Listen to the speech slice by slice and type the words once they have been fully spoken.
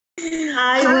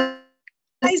Hi.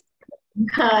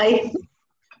 Hi.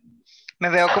 Me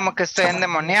veo como que estoy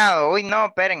endemoniado. Uy, no,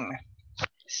 espérenme.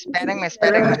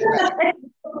 Espérenme.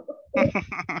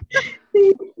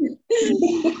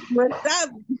 What's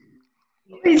up?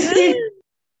 Sí.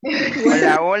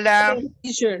 Hola, hola.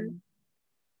 Teacher.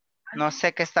 No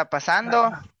sé qué está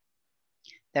pasando.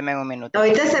 Deme un minuto.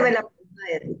 Ahorita se ve la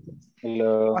pantalla.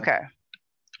 Hello. Ok.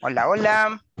 Hola,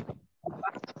 hola.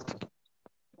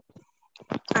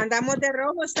 Andamos de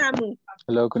rojo, Samu.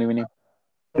 Hello, good evening.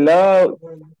 Hello.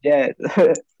 Yes.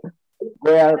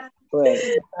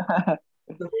 Wait.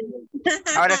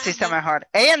 Ahora sí está mejor.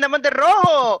 ¡Ey, andamos de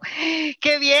rojo!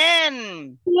 ¡Qué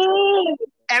bien!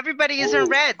 Everybody is in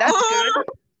red. That's good.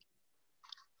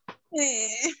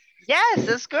 Yes,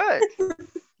 that's good.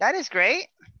 That is great.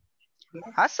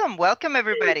 Awesome. Welcome,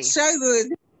 everybody. So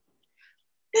good.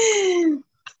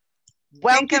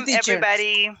 Welcome, teacher.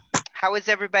 everybody. How is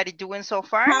everybody doing so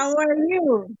far? How are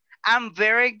you? I'm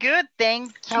very good.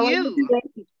 Thank How are you you.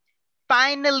 today?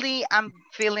 Finally, I'm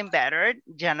feeling better.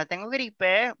 Ya no tengo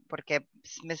gripe porque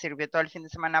me sirvió todo el fin de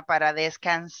semana para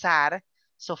descansar.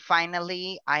 So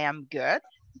finally, I am good.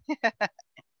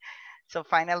 So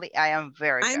finally, I am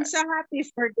very I'm good. so happy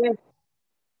for this.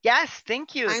 Yes,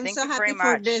 thank you. I'm Thank so you very happy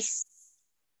for much. this.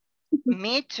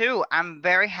 Me too. I'm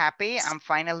very happy. I'm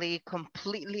finally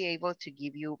completely able to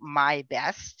give you my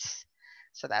best.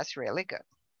 So that's really good.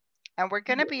 And we're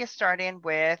going to be starting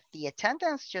with the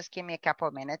attendance. Just give me a couple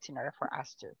of minutes in order for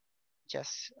us to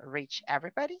just reach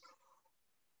everybody.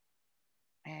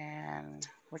 And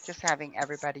we're just having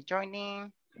everybody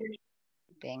joining.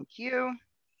 Thank you.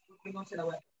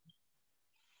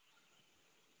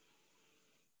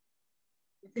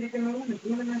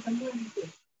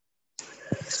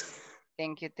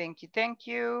 Thank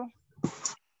you.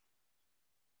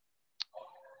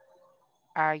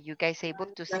 Are you guys able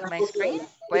to see my screen?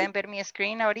 ¿Pueden ver mi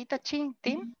screen ahorita, team?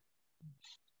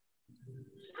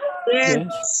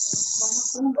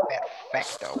 Yes.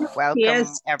 Perfecto. Welcome,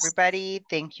 Yes. everybody.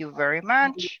 Thank you very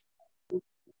much.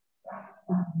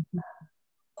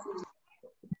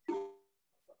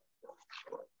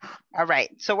 All right.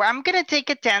 So I'm going to take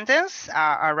attendance,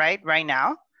 right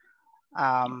now.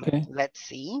 Okay. Let's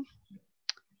see.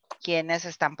 ¿Quiénes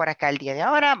están por acá el día de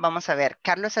ahora? Vamos a ver.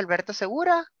 Carlos Alberto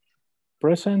Segura.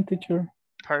 Present, teacher.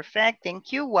 Perfect.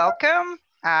 Thank you. Welcome.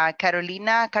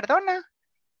 Carolina Cardona.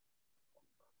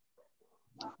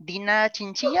 Dina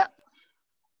Chinchilla.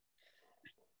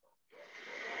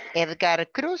 Edgar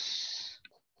Cruz.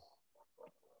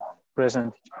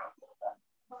 Present.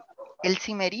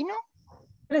 Elsie Merino.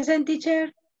 Present,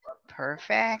 teacher.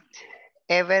 Perfect.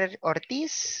 Ever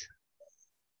Ortiz.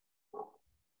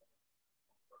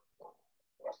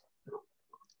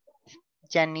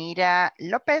 Yanira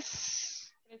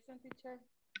López. Present, teacher.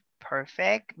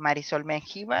 Perfect. Marisol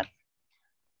Mengíbar.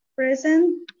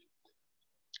 Present.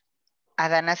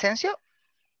 Adán Asensio.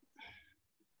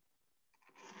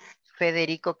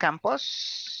 Federico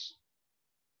Campos.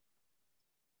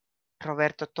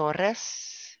 Roberto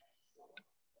Torres.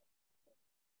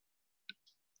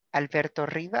 Alberto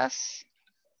Rivas.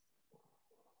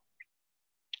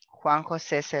 Juan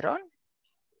José Cerón.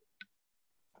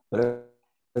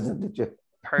 Present, teacher.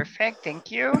 Perfect,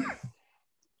 thank you.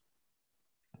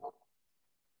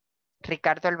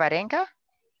 Ricardo Alvarenga.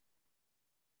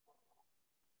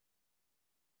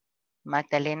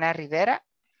 Magdalena Rivera.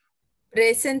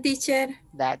 Present, teacher.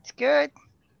 That's good.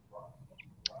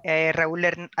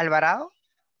 Raúl Alvarado.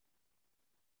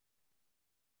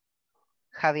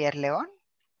 Javier León.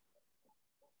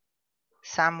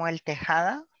 Samuel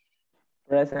Tejada.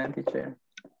 Present, teacher.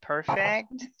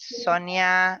 Perfect.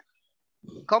 Sonia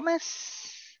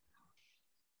Gómez.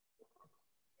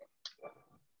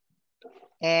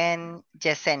 And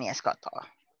Yesenia Scotto.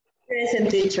 Present,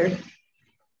 teacher.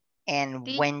 And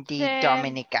Teacher. Wendy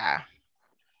Dominica.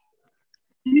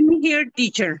 I'm here,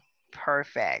 teacher.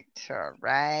 Perfect. All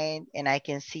right. And I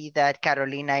can see that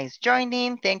Carolina is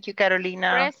joining. Thank you,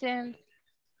 Carolina. Present.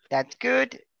 That's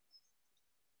good.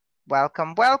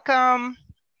 Welcome, welcome.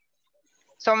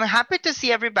 So I'm happy to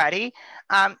see everybody.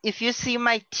 If you see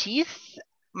my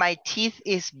teeth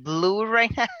is blue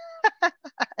right now.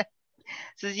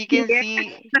 So as you can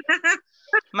see,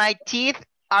 my teeth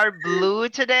are blue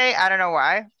today. I don't know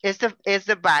why. It's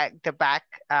the back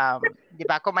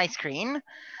of my screen.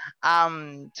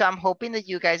 So I'm hoping that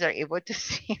you guys are able to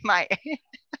see my.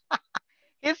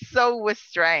 It's so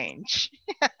strange,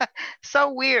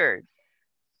 so weird.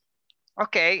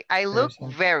 Okay, I look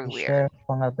very weird.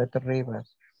 Juan Alberto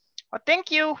Rivas. Oh, thank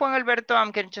you, Juan Alberto.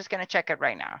 I'm just gonna check it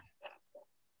right now.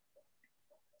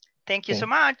 Thank you so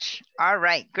much. All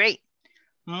right, great.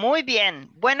 Muy bien.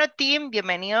 Bueno, team,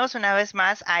 bienvenidos una vez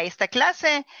más a esta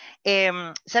clase.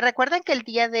 ¿Se recuerdan que el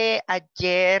día de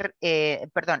ayer,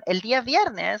 el día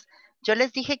viernes, yo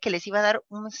les dije que les iba a dar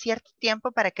un cierto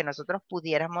tiempo para que nosotros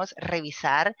pudiéramos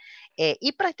revisar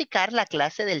y practicar la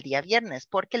clase del día viernes?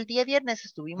 Porque el día viernes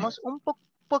estuvimos un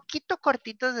poquito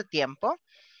cortitos de tiempo,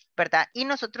 ¿verdad? Y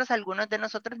algunos de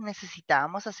nosotros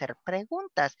necesitábamos hacer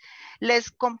preguntas. Les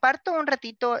comparto un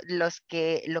ratito lo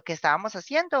que estábamos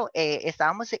haciendo.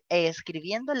 Estábamos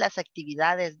escribiendo las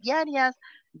actividades diarias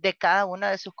de cada uno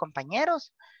de sus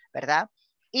compañeros, ¿verdad?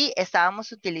 Y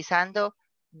estábamos utilizando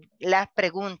las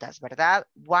preguntas, ¿verdad?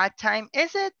 What time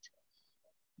is it?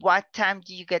 What time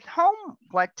do you get home?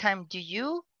 What time do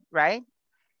you, right,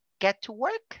 get to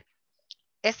work?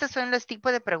 Estos son los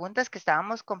tipos de preguntas que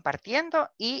estábamos compartiendo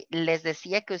y les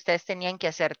decía que ustedes tenían que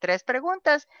hacer 3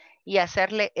 preguntas y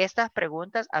hacerle estas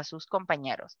preguntas a sus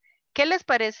compañeros. ¿Qué les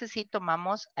parece si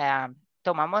tomamos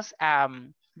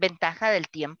ventaja del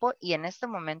tiempo? Y en este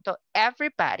momento,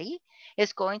 everybody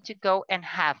is going to go and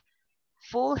have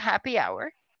full happy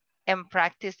hour and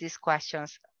practice these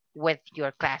questions with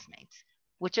your classmates.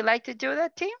 Would you like to do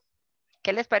that, team?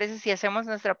 ¿Qué les parece si hacemos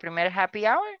nuestro primer happy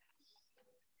hour?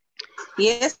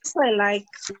 Yes, I like.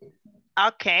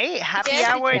 Okay, happy Yes,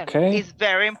 hour teacher. Okay. is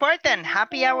very important.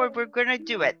 Happy hour, we're going to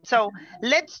do it. So,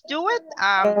 let's do it.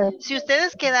 Si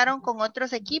ustedes quedaron con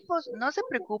otros equipos, no se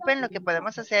preocupen. Lo que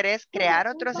podemos hacer es crear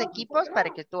otros equipos para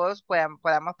que todos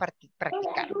podamos practicar.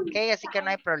 Okay, así que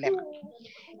no hay problema.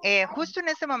 Justo en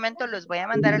este momento los voy a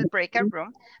mandar al breakout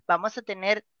room. Vamos a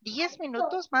tener 10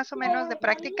 minutos más o menos de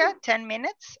práctica, 10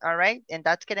 minutes, all right? And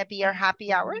that's going to be our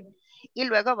happy hour. Y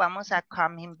luego vamos a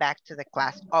coming back to the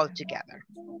class all together.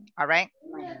 All right.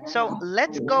 So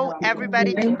let's go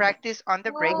everybody to practice on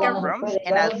the breakout rooms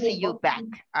and I'll see you back.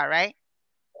 All right.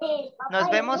 Nos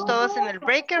vemos todos en el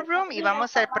breakout room y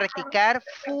vamos a practicar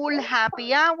full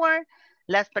happy hour,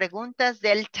 las preguntas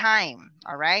del time.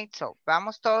 All right. So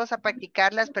vamos todos a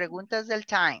practicar las preguntas del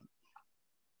time.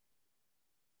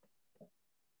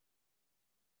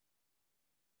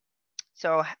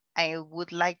 So I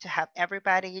would like to have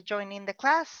everybody joining the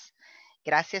class.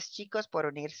 Gracias chicos por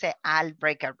unirse al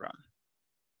breakout room.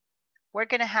 We're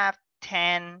going to have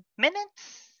 10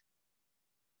 minutes.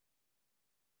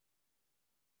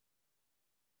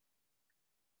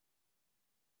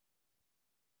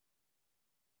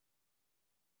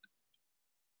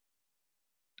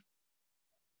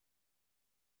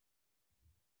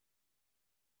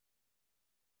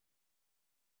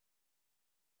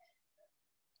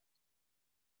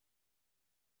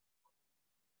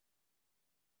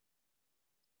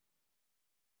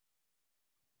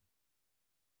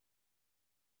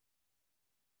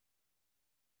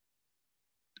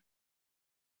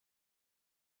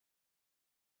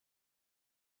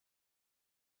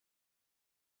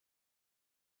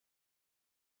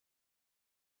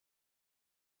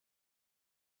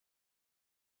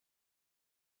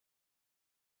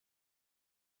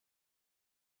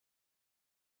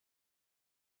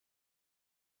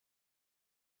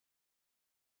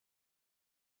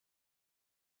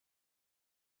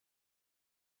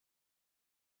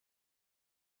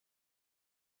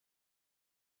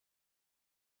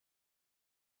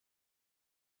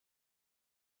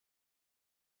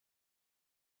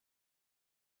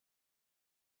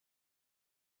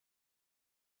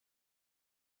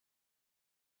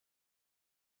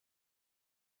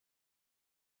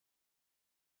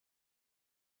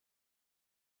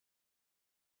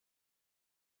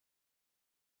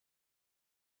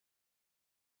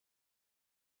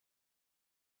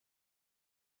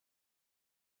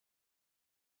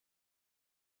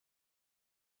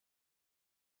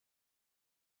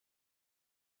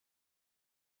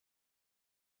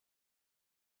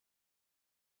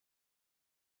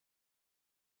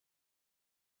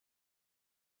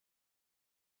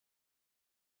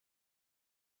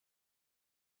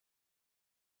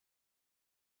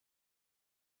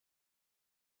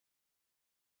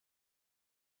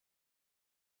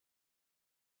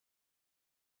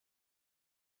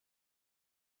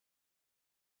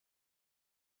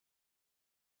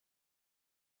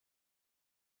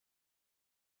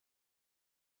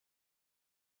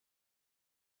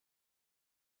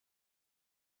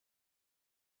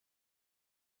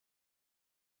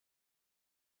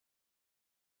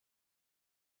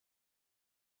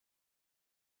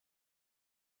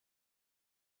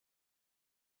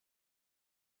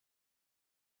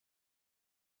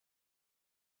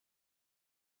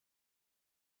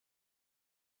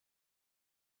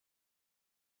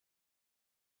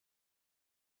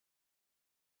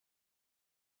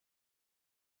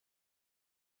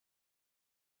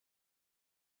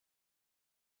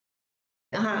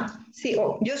 Sí,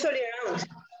 usually around.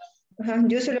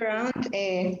 Usually around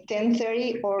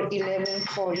 10:30 or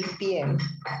 11:40 p.m.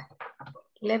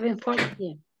 11:40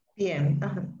 p.m. p.m.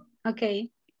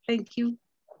 Okay, thank you.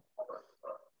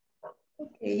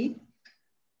 Okay.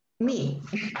 Me.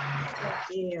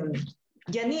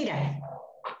 Yanira.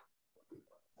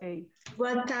 Okay.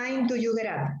 What time do you get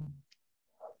up?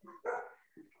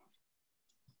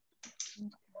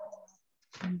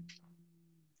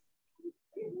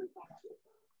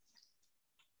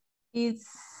 It's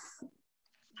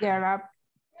get up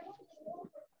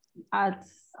at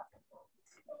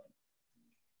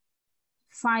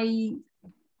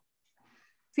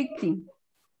 5:50.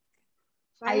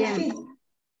 I am.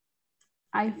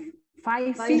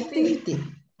 5:50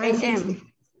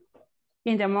 a.m.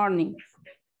 in the morning.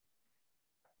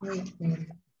 Wait a minute.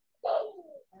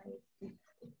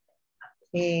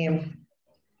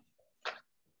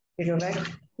 Pero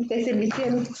 ¿qué se me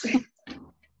hicieron?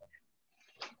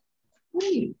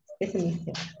 Uy, ¿qué se me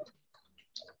hicieron?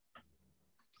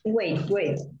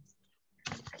 Wait.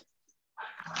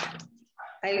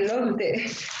 I love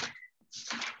it.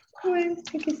 Pues,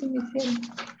 ¿qué se me hicieron?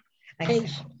 Ahí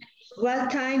está.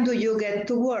 What time do you get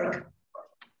to work?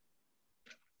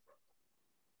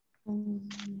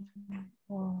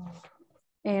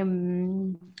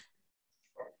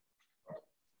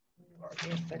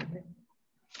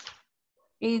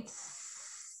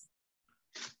 It's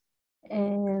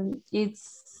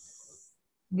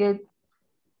get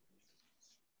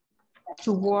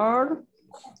to work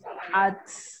at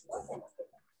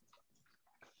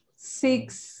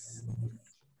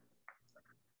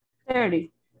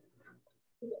 6:30.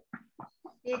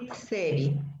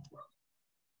 6:30.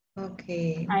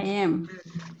 Okay. I am.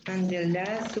 And the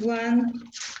last one.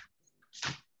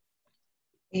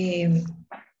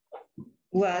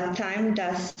 What time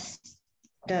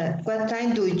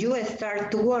do you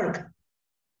start to work?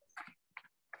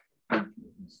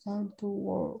 Start to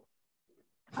work.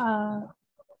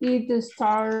 It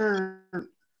start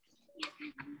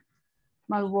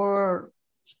my work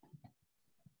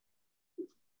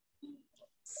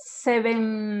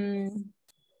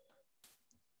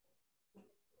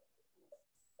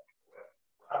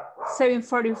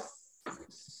 7:45.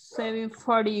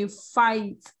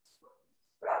 7:45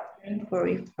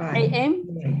 a.m.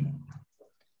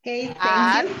 Okay,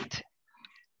 thank you.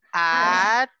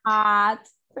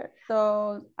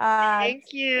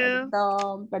 Thank you.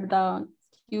 Perdón,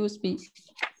 excuse me.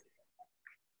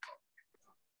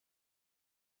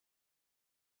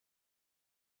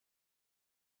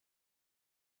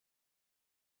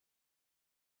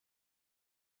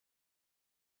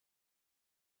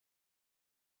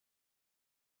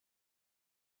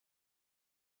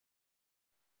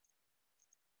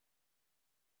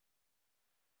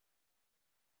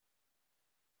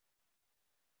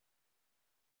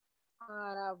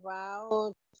 At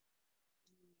about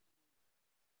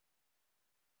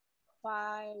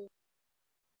 5:30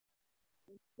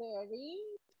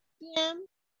 p.m.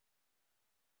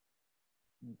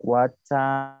 What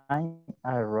time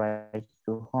arrive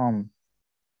to home?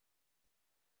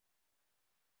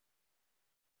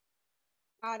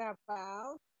 At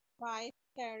about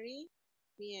 5:30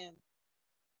 p.m.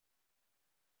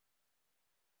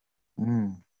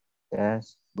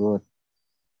 That's good.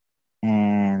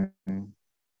 And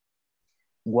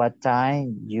what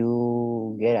time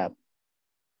you get up?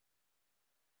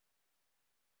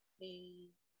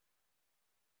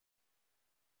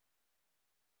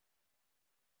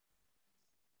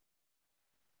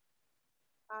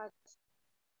 At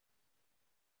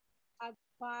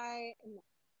 5:35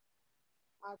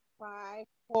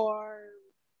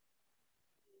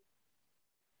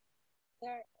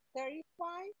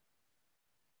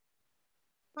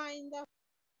 kind of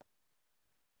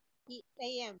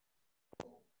a.m.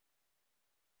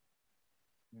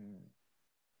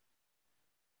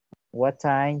 What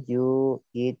time you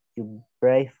eat your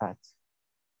breakfast?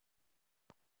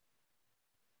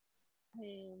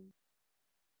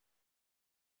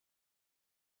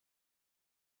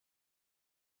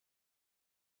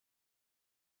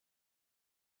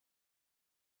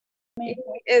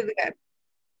 Edgar.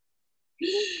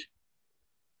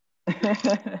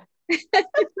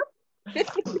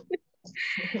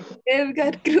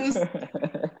 Edgar Cruz.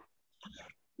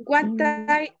 What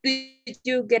time do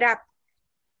you get up?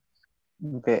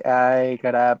 Okay, I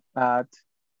got up at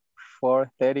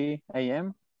 4:30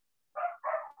 a.m.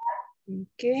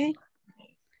 Okay.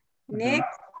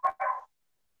 Next.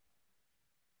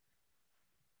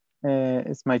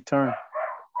 It's my turn.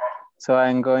 So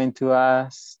I'm going to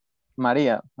ask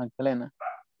Maria Magdalena.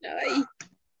 Ay.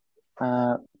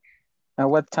 At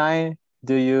what time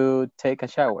do you take a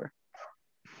shower?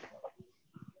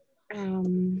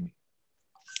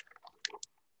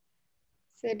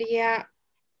 Sería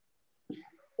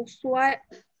usual.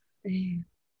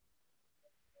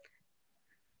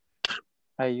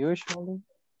 I usually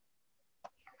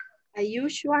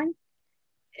Usual.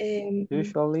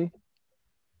 usually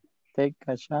take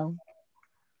a shower.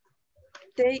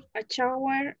 Take a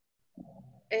shower.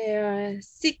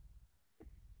 6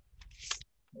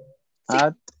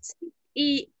 At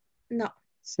no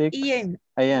 6 a.m.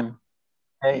 a.m.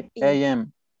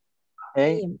 A.m.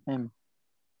 A.m.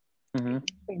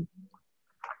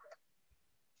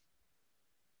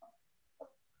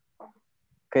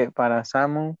 Okay, para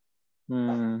Samu.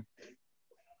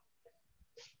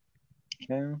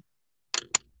 Okay.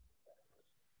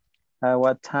 At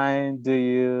what time do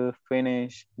you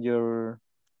finish your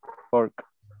work?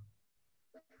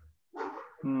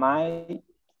 Sorry,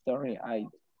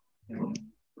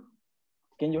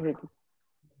 can you repeat?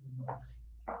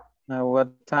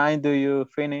 What time do you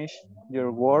finish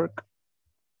your work?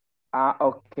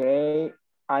 Okay.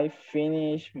 I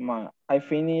finish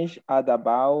at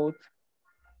about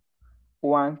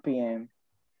 1 p.m.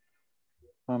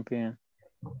 1 p.m.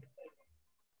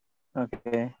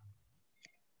 Okay.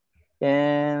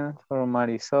 And for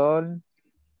Marisol,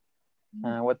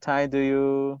 what time do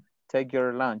you take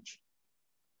your lunch?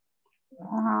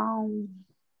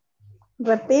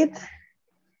 Repeat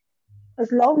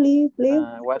slowly, please.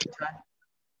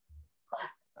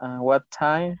 What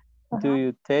time do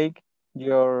you take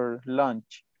your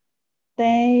lunch?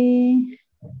 My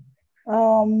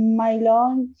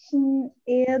lunch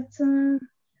is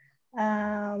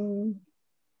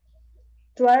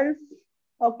 12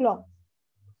 o'clock.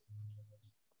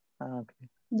 Okay.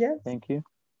 Yes. Thank you.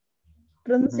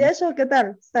 Pronunciation, ¿qué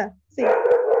tal? Está. Sí.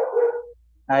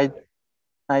 I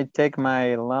take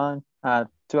my lunch at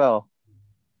 12.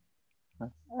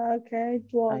 Okay,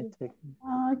 12. Que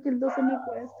el 12 me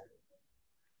cuesta.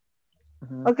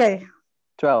 Ok.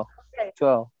 12. Okay.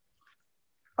 12.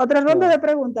 Otra ronda de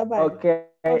preguntas, vale. Okay,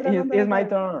 it's my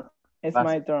turn. It's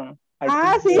my turn.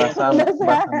 Sí.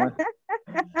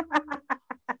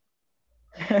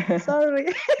 Sorry.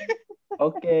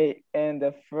 Okay, and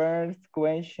the first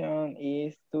question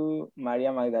is to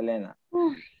Maria Magdalena.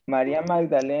 Maria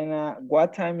Magdalena,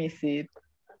 what time is it?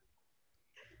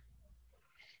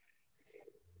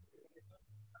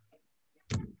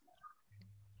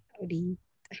 Ahorita.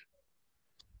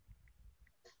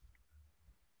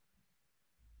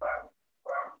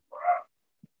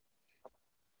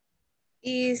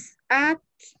 Is at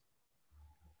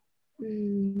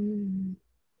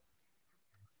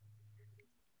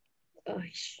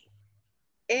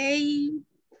 8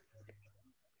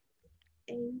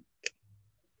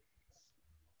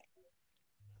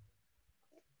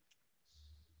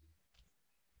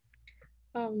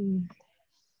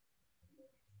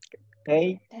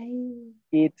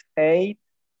 It's 8.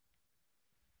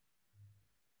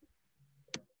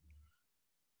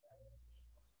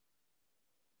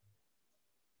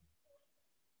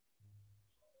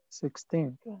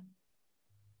 $16.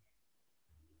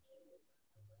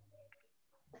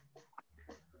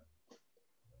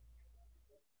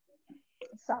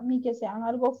 Sammy, que sean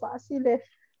algo fáciles.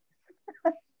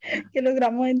 Que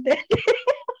logramos entender.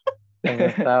 Eso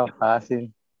está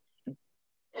fácil.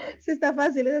 Sí, está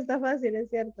fácil, es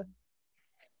cierto.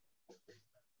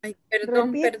 Ay,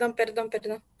 perdón.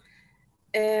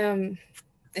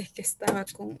 Es que estaba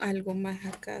con algo más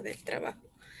acá del trabajo.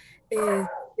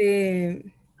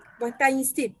 What time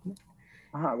is it?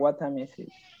 What time is it?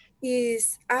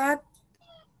 Is at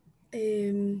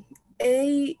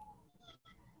 17.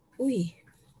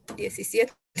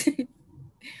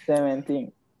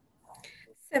 17.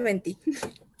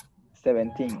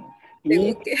 17.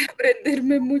 Tengo que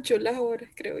aprenderme mucho las horas,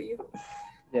 creo yo.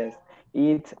 Yes,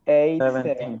 it's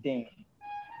 8:17.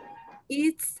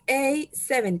 It's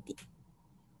 8:17.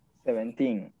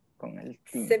 17 con el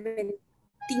team.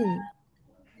 17.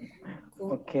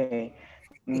 Okay.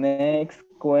 Next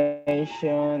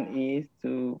question is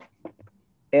to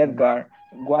Edgar.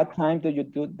 What time do you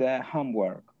do the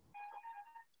homework?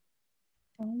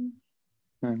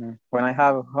 When I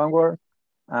have homework,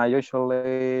 I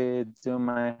usually do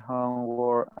my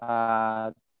homework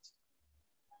at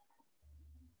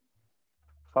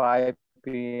 5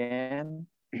 p.m.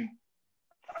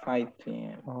 5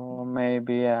 p.m. or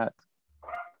maybe at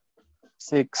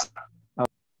 6.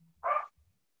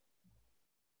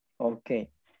 Okay.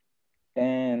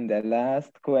 And the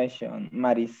last question,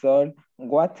 Marisol,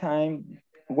 what time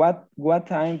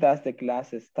does the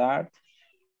class start?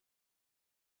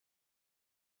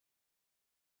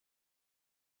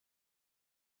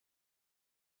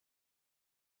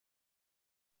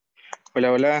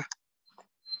 Hola, hola.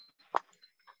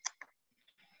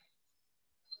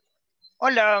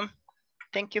 Hola.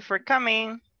 Thank you for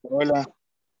coming. Hola.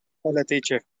 Hola,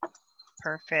 teacher.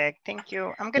 Perfect. Thank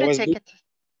you. I'm I going to was take good.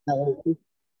 it.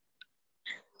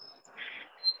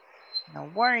 No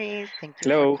worries. Thank you for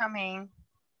Hello. coming.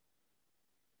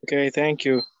 Okay, thank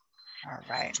you. All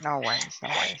right. No worries. No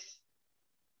worries.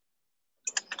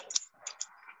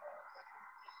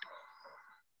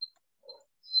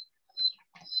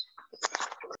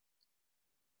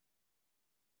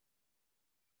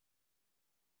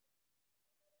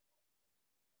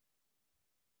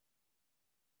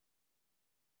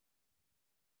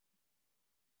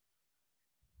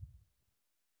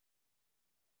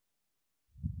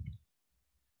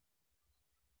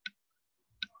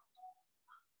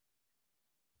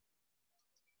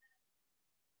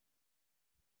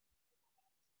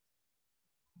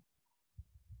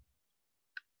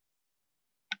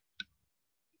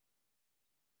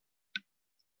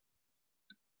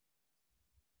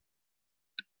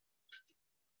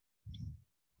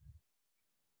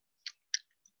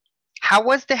 How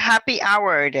was the happy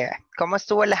hour? ¿Cómo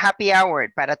estuvo el happy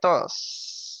hour para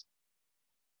todos?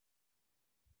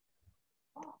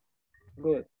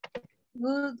 Good.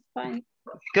 Good, fine.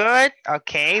 Good.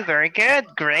 Okay, very good.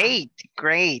 Great,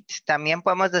 great. También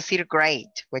podemos decir great,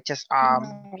 which is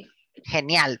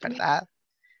genial, ¿verdad?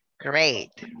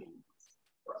 Great.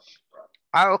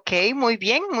 Ok, muy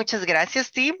bien. Muchas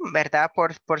gracias, Tim, ¿verdad?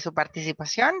 Por su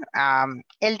participación.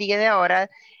 El día de ahora,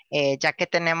 ya que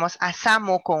tenemos a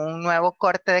Samu con un nuevo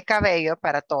corte de cabello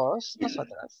para todos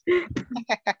nosotros.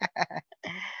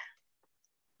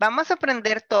 Vamos a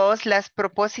aprender todas las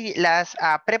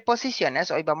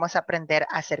preposiciones. Hoy vamos a aprender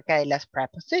acerca de las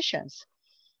prepositions.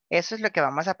 Eso es lo que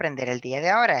vamos a aprender el día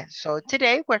de ahora. So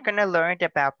today we're going to learn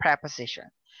about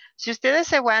preposition. Si ustedes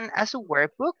se van a su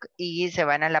workbook y se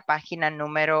van a la página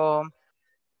número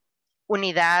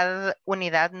unidad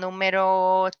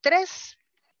número 3,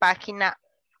 página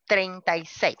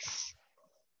 36.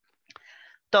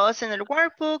 Todos en el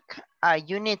workbook,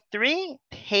 unit 3,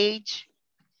 page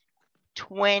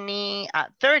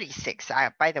 36,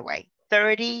 by the way,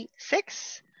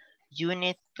 36,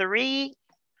 unit 3,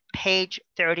 page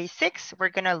 36, we're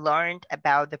going to learn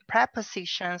about the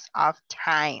prepositions of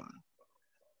time.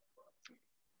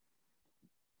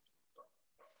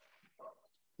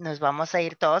 Nos vamos a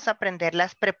ir todos a aprender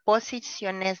las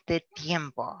preposiciones de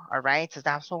tiempo, all right? So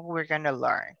that's what we're going to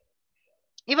learn.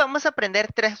 Y vamos a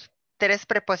aprender tres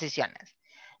preposiciones.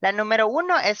 La número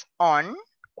 1 es on.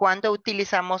 ¿Cuándo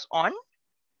utilizamos on?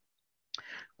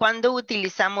 ¿Cuándo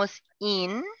utilizamos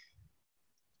in?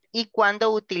 ¿Y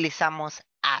cuándo utilizamos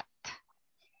at?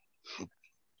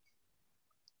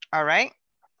 All right.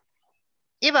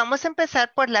 Y vamos a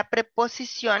empezar por la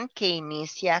preposición que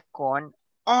inicia con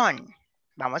on.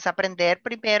 Vamos a aprender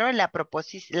primero la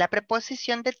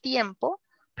preposición de tiempo,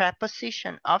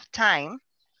 preposition of time,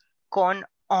 con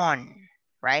on,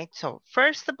 right? So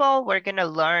first of all, we're going to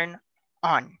learn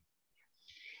on.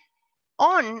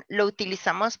 On lo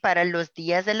utilizamos para los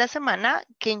días de la semana.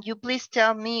 Can you please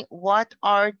tell me what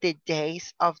are the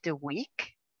days of the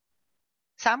week?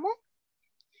 Samu?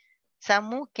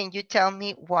 Samu, can you tell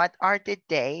me what are the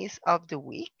days of the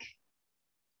week?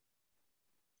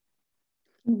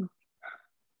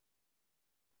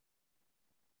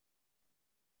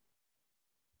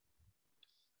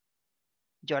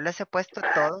 Yo les he puesto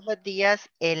todos los días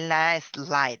en la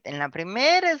slide. En la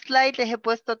primera slide les he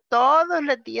puesto todos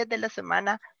los días de la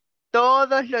semana,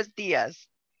 todos los días.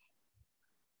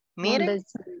 Miren, Monday,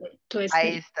 Sunday, Tuesday,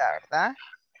 ahí está, ¿verdad?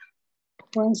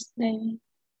 Wednesday,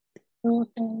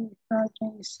 Thursday,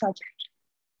 Friday, Saturday.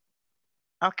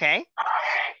 Ok.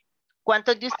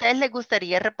 ¿Cuántos de ustedes les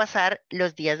gustaría repasar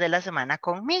los días de la semana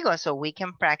conmigo? So we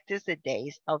can practice the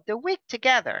days of the week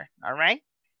together, all right?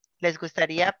 ¿Les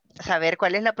gustaría saber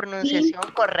cuál es la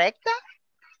pronunciación correcta?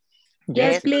 Yes, De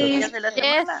estos please. días de la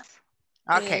semana.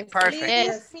 Ok, perfect.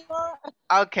 Yes.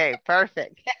 Ok,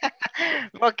 perfect.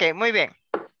 Ok, muy bien.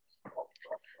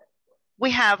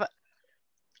 We have,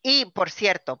 y por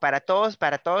cierto, para todos,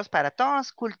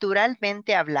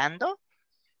 culturalmente hablando,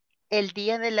 el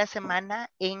día de la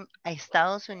semana en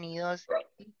Estados Unidos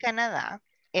y Canadá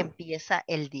empieza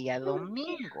el día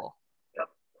domingo.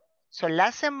 So,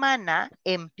 la semana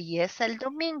empieza el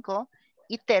domingo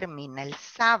y termina el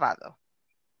sábado.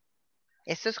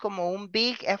 Esto es como un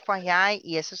big FYI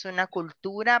y eso es una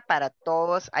cultura para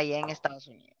todos allá en Estados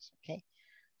Unidos. Okay?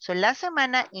 So, la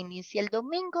semana inicia el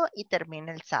domingo y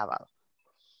termina el sábado.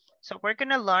 So, we're going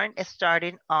to learn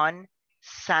starting on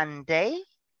Sunday,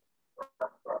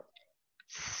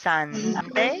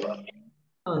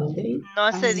 Sunday.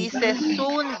 No se dice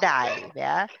Sunday,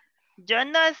 ¿verdad? Yo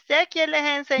no sé quién les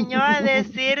enseñó a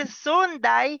decir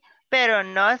Sunday, pero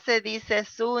no se dice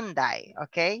Sunday,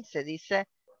 ¿ok? Se dice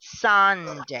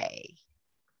Sunday,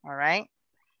 all right?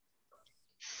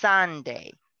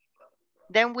 Sunday.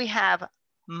 Then we have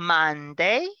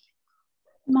Monday,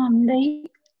 Monday.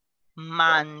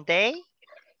 Monday,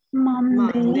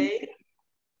 Monday.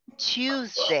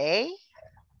 Tuesday,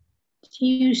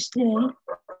 Tuesday.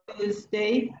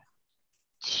 Tuesday.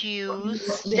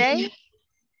 Tuesday,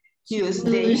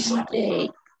 Tuesday.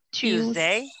 Tuesday,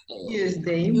 Tuesday.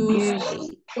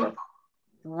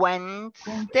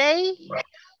 Wednesday.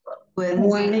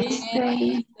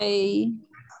 Wednesday.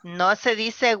 No se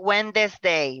dice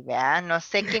Wednesday, ¿verdad? No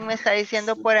sé quién me está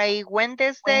diciendo por ahí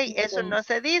Wednesday. Eso no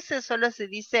se dice, solo se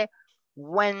dice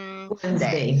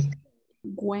Wednesday.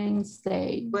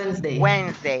 Wednesday. Wednesday.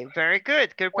 Wednesday. Very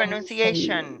good. Good Wednesday.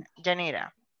 pronunciation,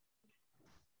 Janira.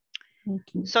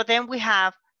 Okay. So then we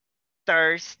have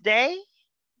Thursday,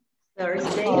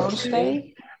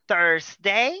 Thursday.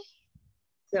 Thursday.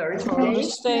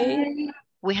 Thursday.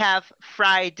 We have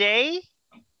Friday,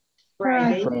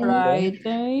 Friday.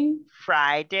 Friday.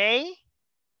 Friday,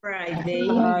 Friday.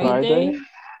 Friday.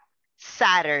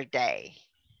 Saturday,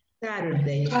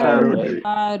 Saturday. Saturday.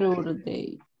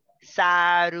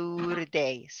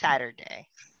 Saturday, Saturday.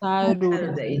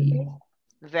 Saturday.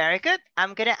 Very good.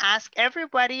 I'm going to ask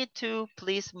everybody to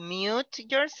please mute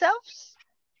yourselves.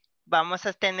 Vamos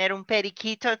a tener un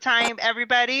periquito time,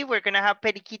 everybody. We're going to have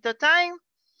periquito time.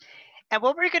 And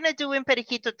what we're going to do in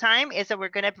periquito time is that we're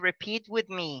going to repeat with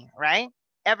me, right?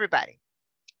 Everybody.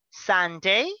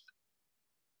 Sunday,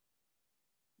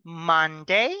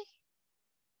 Monday,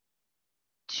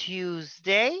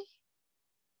 Tuesday,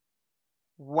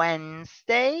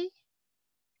 Wednesday,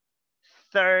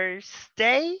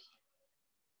 Thursday,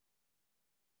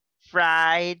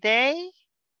 Friday,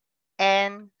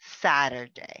 and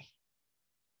Saturday.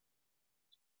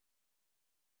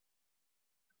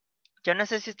 Yo no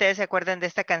sé si ustedes se acuerdan de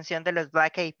esta canción de los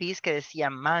Black Eyed Peas que decía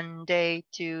Monday,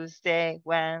 Tuesday,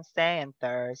 Wednesday, and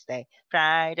Thursday,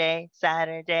 Friday,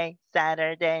 Saturday,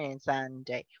 Saturday, and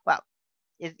Sunday. Well,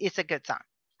 it's a good song.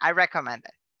 I recommend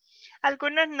it.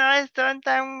 Algunos no son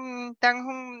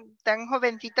tan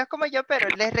jovencitos como yo, pero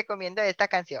les recomiendo esta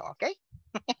canción, ¿ok?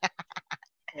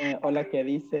 O la que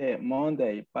dice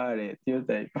Monday, pare,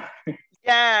 Tuesday, pare.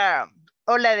 Yeah.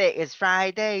 O la de It's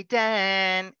Friday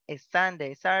then, it's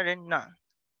Sunday, Saturday, no.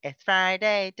 It's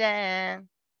Friday then.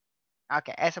 Ok,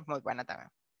 esa es muy buena también.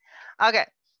 Ok,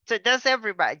 so just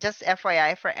everybody, just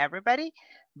FYI for everybody.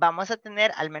 Vamos a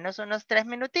tener al menos unos 3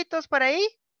 minutitos por ahí.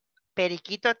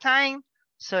 Periquito time.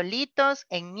 Solitos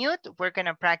en mute. We're going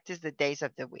to practice the days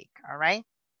of the week, all right?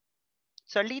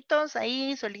 Solitos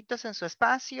ahí, solitos en su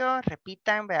espacio.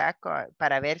 Repitan, ¿verdad?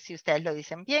 Para ver si ustedes lo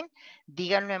dicen bien.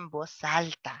 Díganlo en voz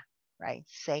alta, right?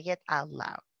 Say it out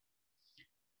loud.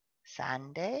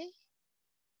 Sunday,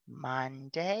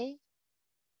 Monday,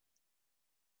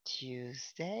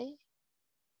 Tuesday.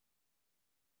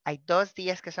 Hay 2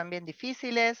 días que son bien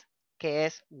difíciles, que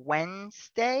es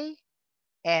Wednesday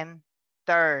and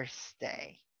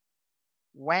Thursday.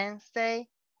 Wednesday,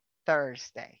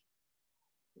 Thursday.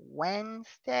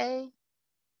 Wednesday,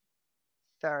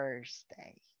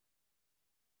 Thursday.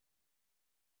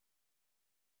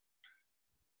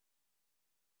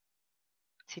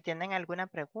 Si tienen alguna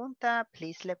pregunta,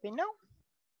 please let me know.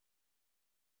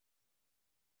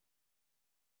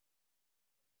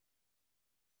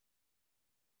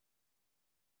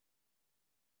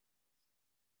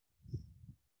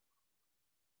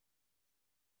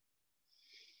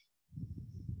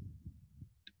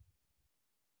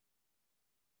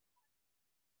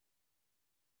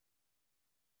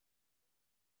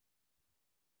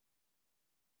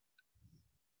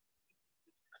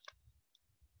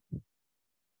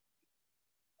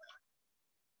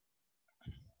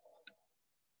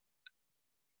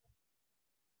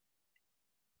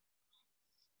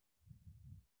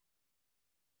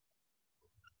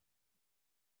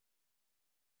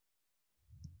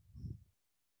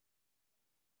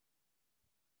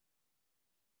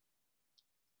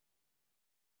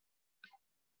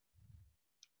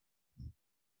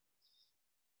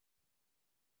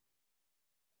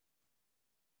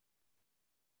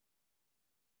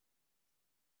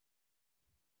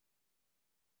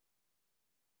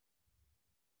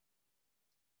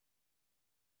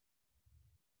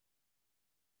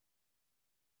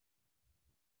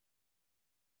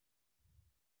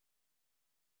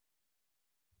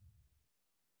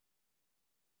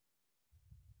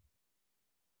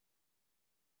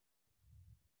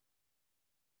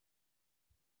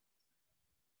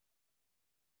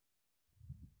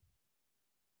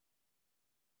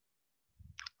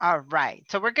 All right,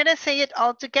 so we're gonna say it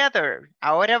all together.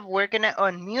 Ahora we're gonna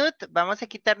unmute. Vamos a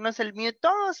quitarnos el mute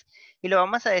todos y lo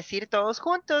vamos a decir todos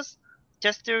juntos.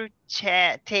 Just to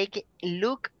take a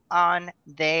look on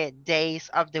the days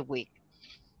of the week.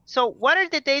 So what are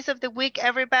the days of the week,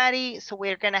 everybody? So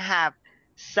we're gonna have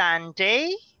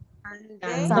Sunday,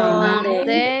 Sunday,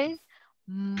 Monday,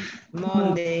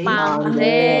 Monday,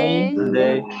 Monday,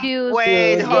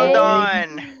 wait, hold Tuesday,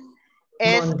 on.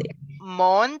 Is Monday,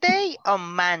 Monday or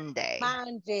Monday?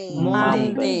 Monday.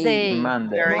 Monday,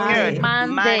 Monday, Very good.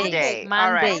 Monday,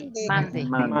 All right. Monday,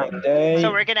 Monday, So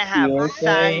we're gonna have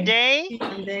Tuesday,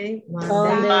 Sunday,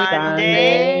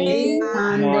 Monday,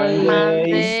 Monday,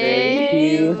 Monday,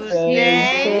 Tuesday,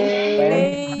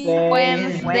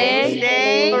 Wednesday,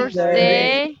 Wednesday,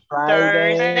 Thursday,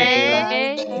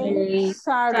 Thursday,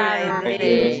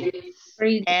 Saturday,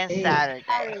 and Saturday.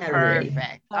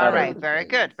 Perfect. All right, very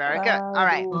good, very good. All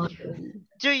right.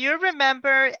 Do you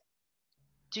remember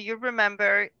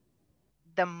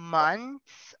the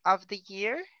months of the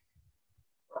year?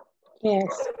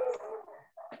 Yes.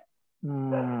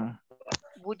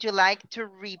 Would you like to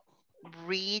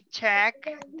recheck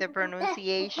the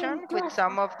pronunciation with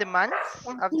some of the months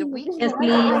of the week? Yes,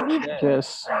 please.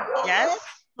 yes. Yes?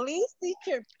 Please,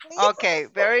 teacher, please. Okay,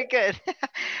 very good.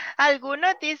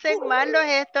 Algunos dicen malos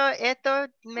estos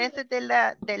meses del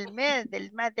año,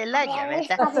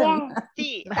 ¿verdad?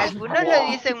 Sí, algunos lo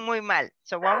dicen muy mal.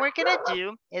 So what we're gonna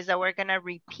do is that we're gonna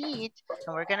repeat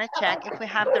and we're gonna check if we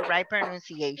have the right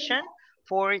pronunciation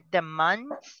for the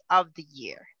months of the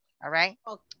year. All right?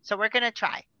 Okay. So we're gonna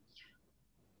try.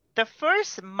 The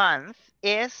first month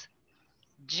is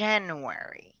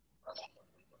January.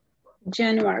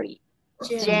 January.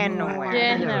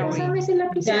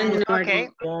 Okay.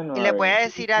 Y les voy a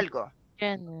decir algo.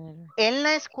 January. En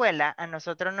la escuela a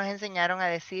nosotros nos enseñaron a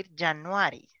decir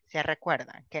January. ¿Se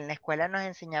recuerdan? Que en la escuela nos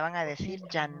enseñaban a decir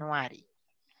January.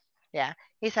 ¿Ya?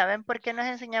 ¿Y saben por qué nos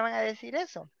enseñaban a decir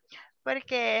eso?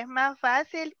 Porque es más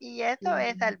fácil y eso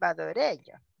es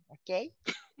salvadoreño. ¿Ok?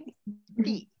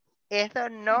 Sí. Eso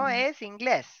no es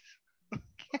inglés.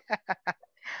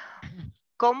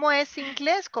 ¿Cómo es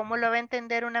inglés? ¿Cómo lo va a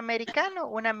entender un americano?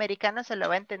 Un americano se lo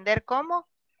va a entender como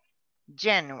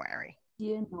January.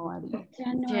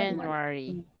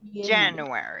 January.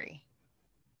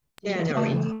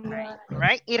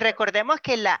 Right? Y recordemos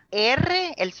que la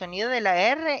R, el sonido de la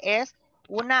R es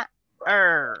una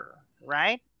R,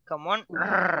 right? Como un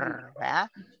R, ¿verdad?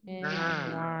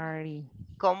 January.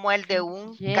 Como el de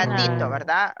un gatito,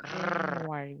 ¿verdad?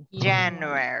 January.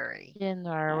 January.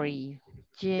 January.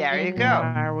 There you go.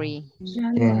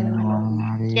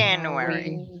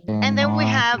 January. And then we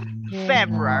have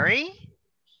February.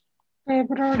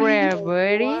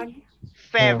 February.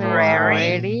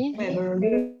 February.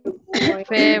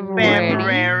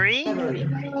 February.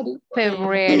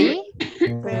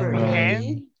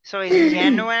 Okay. So it's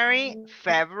January,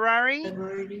 February,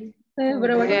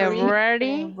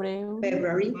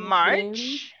 March,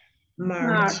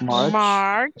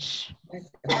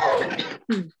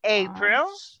 April,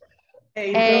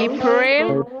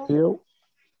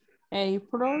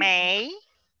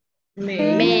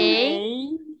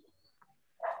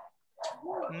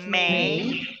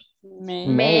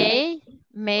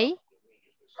 May,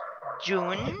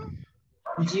 June,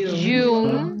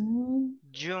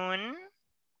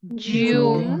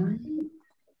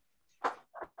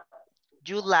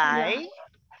 July,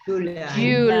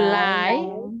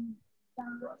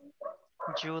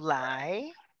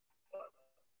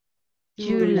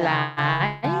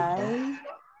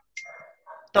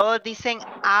 Todos dicen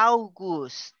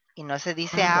August y no se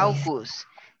dice August,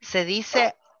 se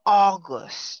dice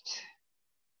August.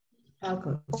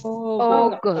 August.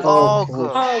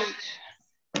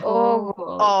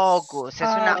 Es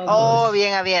una O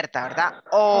bien abierta, ¿verdad?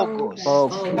 August.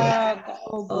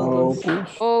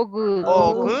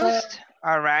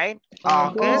 All right.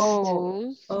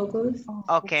 August.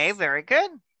 Okay, very good.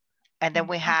 And then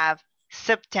we have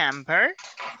September.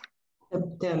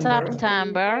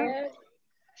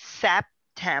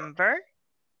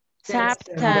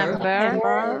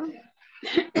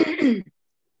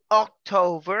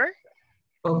 October.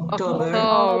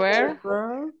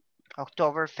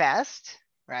 Oktoberfest,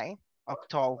 right?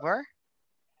 October.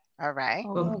 All right.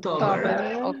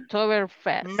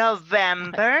 Oktoberfest.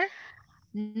 November.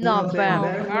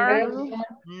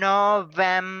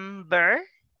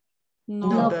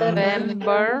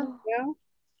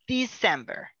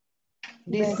 December.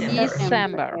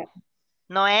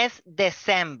 No es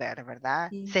December,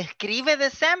 ¿verdad? Se escribe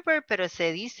December, pero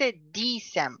se dice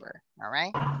December, all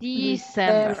right?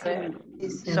 December.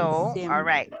 So, all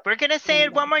right. We're going to say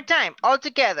it one more time, all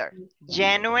together.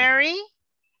 January,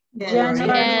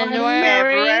 January,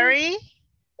 February,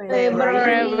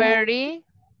 February,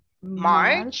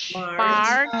 March,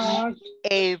 March,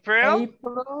 April,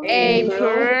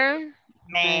 April,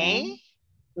 May,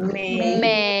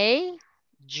 May,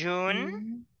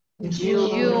 June,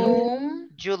 June,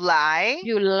 July,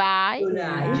 July,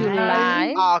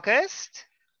 August,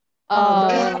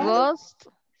 August,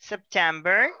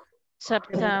 September,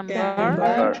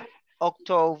 September,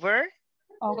 October,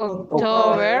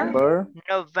 October,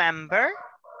 November,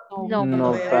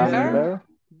 November,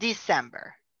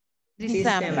 December.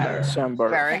 December.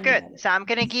 Very good. So I'm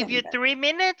going to give you 3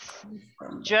 minutes,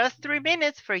 just 3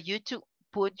 minutes for you to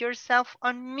put yourself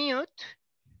on mute,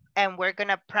 and we're going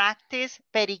to practice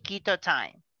periquito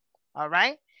time. All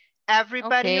right?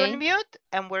 Everybody on mute,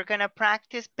 and we're going to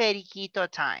practice periquito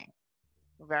time.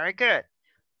 Very good.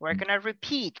 We're going to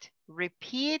repeat.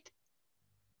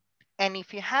 And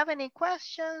if you have any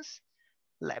questions,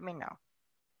 let me know.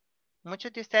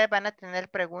 Muchos de ustedes van a tener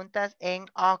preguntas en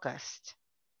August.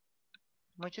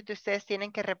 Muchos de ustedes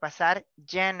tienen que repasar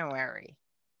January,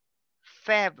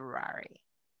 February.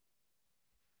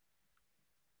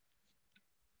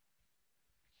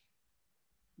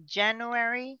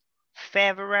 January,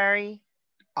 February,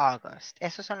 August.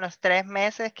 Esos son los 3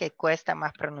 meses que cuesta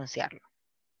más pronunciarlo.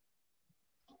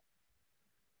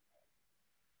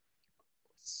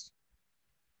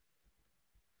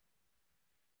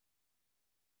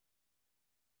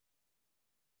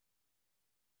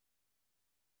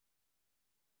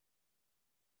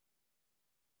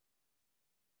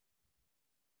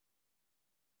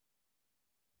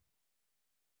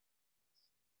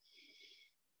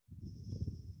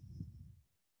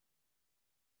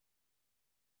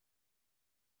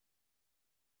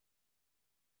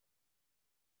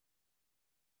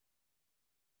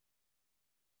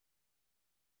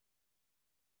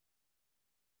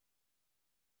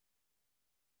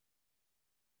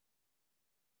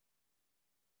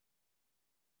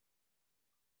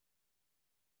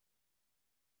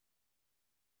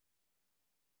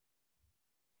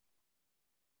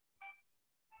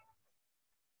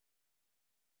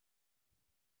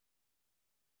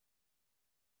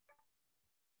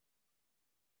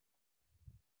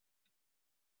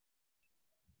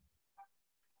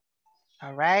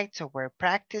 All right, so we're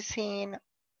practicing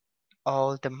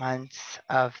all the months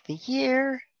of the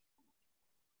year.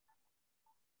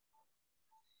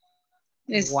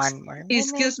 One more minute.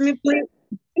 Excuse me, please.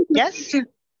 Yes?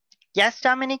 Yes,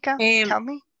 Dominica, tell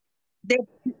me.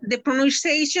 The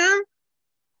pronunciation,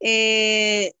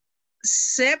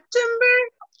 September?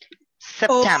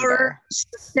 September. Or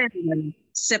September.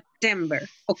 September.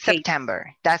 Okay.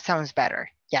 September. That sounds better.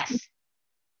 Yes.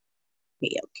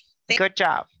 Okay. Good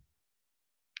job.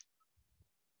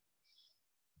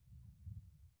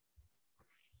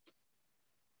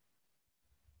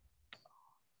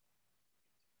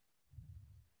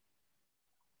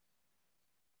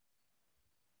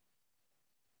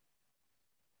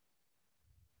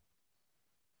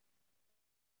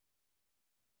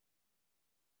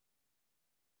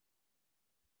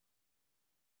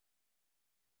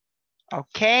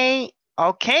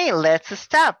 Okay, let's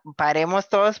stop. Paremos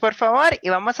todos, por favor, y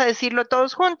vamos a decirlo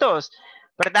todos juntos,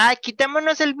 ¿verdad?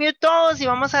 Quitémonos el mute todos y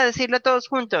vamos a decirlo todos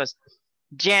juntos.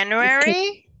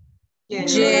 January.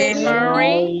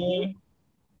 January,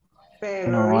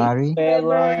 February,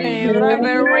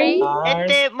 February,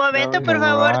 Momento, por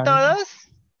favor, todos.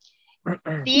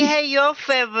 ¿Dije yo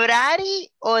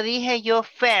February o dije yo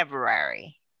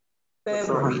February?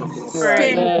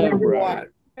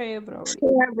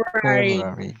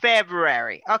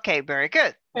 February. Okay, very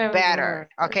good. Better.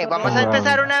 Okay, vamos a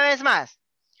empezar una vez más.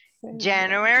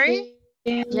 January.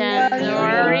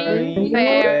 January,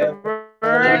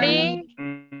 February,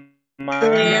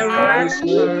 March,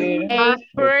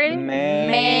 April,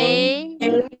 May,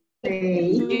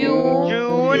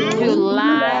 June,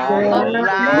 July,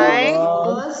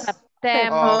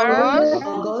 September,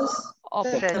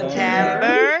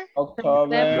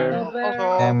 October,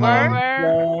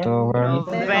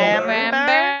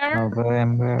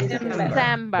 November,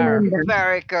 December.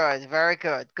 Very good, very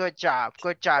good. Good job,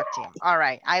 team. All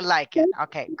right, I like it.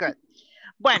 Okay, good.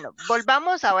 Bueno,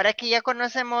 volvamos ahora que ya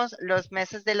conocemos los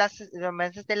meses del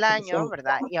año,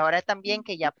 ¿verdad? Y ahora también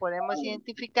que ya podemos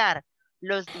identificar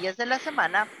los días de la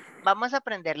semana, vamos a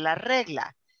aprender la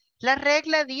regla. La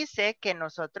regla dice que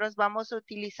nosotros vamos a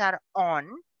utilizar on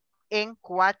en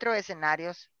 4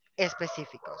 escenarios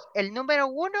específicos. El número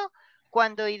 1,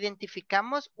 cuando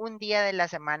identificamos un día de la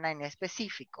semana en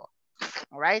específico.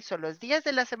 All right, so los días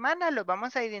de la semana los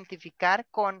vamos a identificar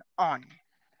con on.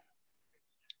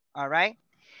 All right.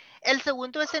 El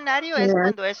segundo escenario es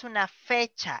cuando es una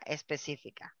fecha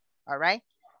específica. All right.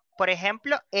 Por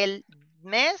ejemplo, el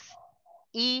mes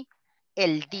y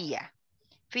el día.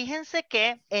 Fíjense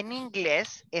que en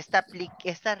inglés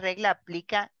esta regla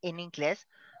aplica en inglés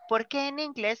porque en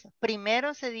inglés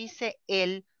primero se dice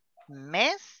el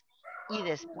mes y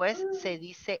después se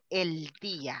dice el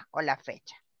día o la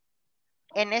fecha.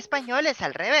 En español es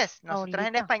al revés. Nosotros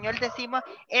en español decimos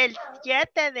el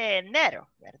 7 de enero,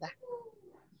 ¿verdad?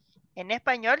 En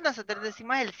español nosotros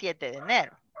decimos el 7 de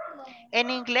enero. En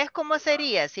inglés, ¿cómo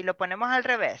sería si lo ponemos al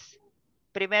revés?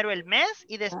 Primero el mes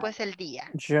y después el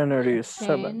día. January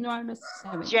 7.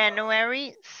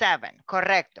 January 7,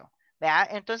 correcto. ¿Vea?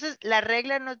 Entonces, la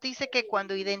regla nos dice que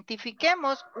cuando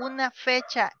identifiquemos una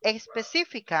fecha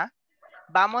específica,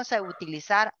 vamos a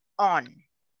utilizar on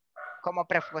como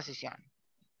preposición.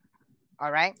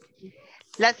 All right.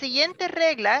 La siguiente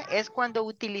regla es cuando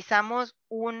utilizamos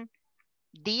un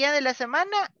día de la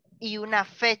semana y una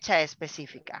fecha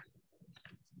específica.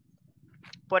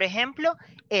 Por ejemplo,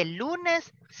 el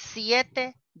lunes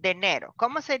 7 de enero.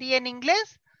 ¿Cómo sería en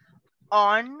inglés?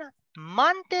 On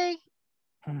Monday,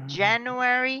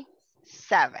 January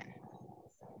 7.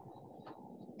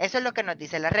 Eso es lo que nos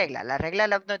dice la regla. La regla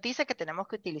nos dice que tenemos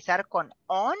que utilizar con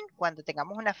on cuando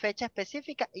tengamos una fecha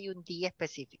específica y un día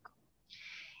específico.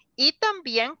 Y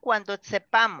también cuando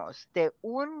sepamos de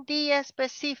un día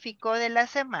específico de la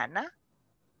semana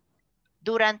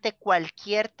durante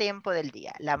cualquier tiempo del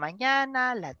día, la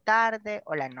mañana, la tarde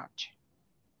o la noche.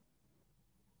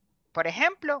 Por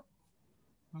ejemplo,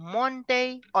 on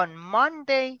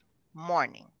Monday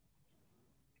morning,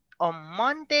 on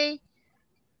Monday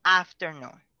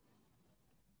afternoon,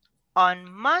 on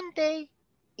Monday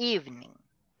evening,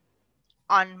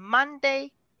 on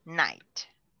Monday night.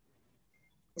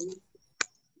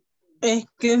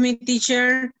 Excuse me,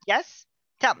 teacher. Yes,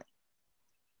 tell me.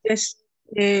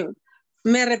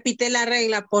 Me repite la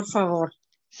regla, por favor.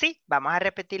 Sí, vamos a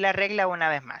repetir la regla una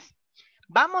vez más.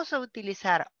 Vamos a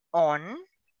utilizar on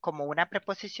como una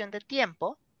preposición de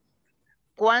tiempo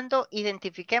cuando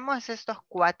identifiquemos estos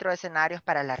 4 escenarios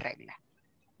para la regla.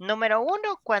 Número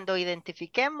 1, cuando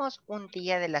identifiquemos un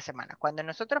día de la semana. Cuando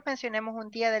nosotros mencionemos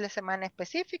un día de la semana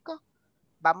específico,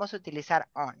 vamos a utilizar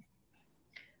on.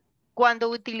 Cuando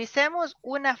utilicemos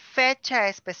una fecha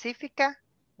específica,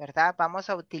 ¿verdad? Vamos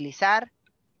a utilizar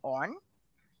on.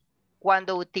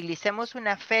 Cuando utilicemos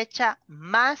una fecha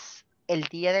más el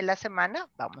día de la semana,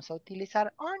 vamos a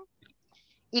utilizar on.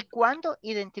 Y cuando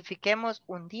identifiquemos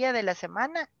un día de la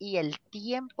semana y el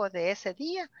tiempo de ese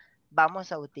día,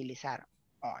 vamos a utilizar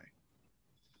on.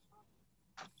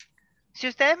 Si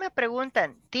ustedes me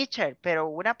preguntan, teacher, pero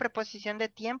una preposición de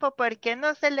tiempo, ¿por qué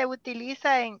no se le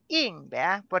utiliza en in?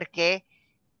 ¿Verdad? Porque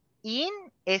in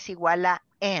es igual a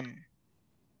en.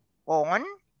 On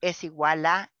es igual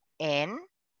a en.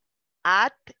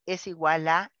 At es igual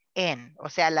a en. O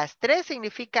sea, las tres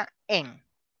significan en.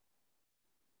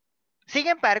 Sin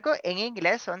embargo, en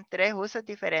inglés son 3 usos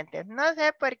diferentes. No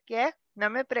sé por qué. No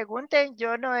me pregunten.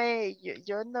 Yo no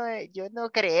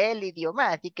creé el idioma,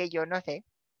 así que yo no sé,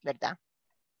 ¿verdad?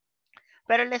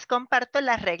 Pero les comparto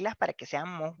las reglas para que sean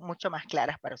mucho más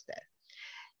claras para ustedes.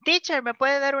 Teacher, ¿me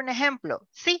puede dar un ejemplo?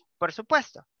 Sí, por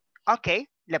supuesto. Ok,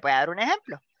 le voy a dar un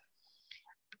ejemplo.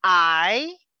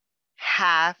 I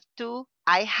have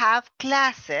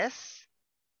classes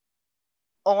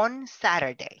on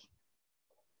Saturday.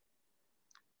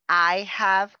 I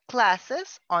have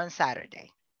classes on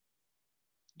Saturday.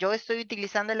 Yo estoy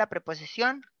utilizando la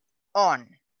preposición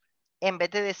on en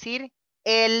vez de decir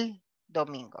el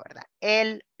domingo, ¿verdad?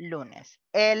 El lunes,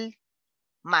 el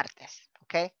martes,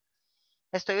 ¿ok?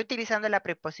 Estoy utilizando la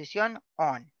preposición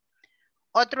on.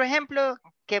 Otro ejemplo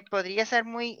que podría ser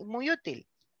muy útil.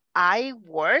 I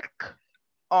work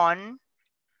on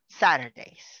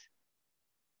Saturdays.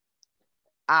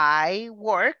 I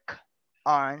work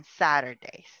on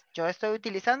Saturdays. Yo estoy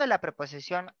utilizando la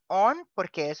preposición on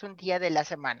porque es un día de la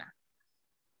semana.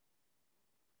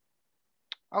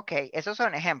 Ok, esos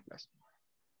son ejemplos.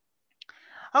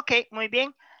 Ok, muy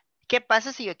bien. ¿Qué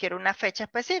pasa si yo quiero una fecha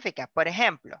específica? Por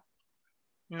ejemplo,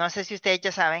 no sé si ustedes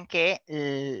ya saben que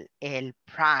el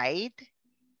Pride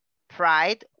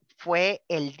fue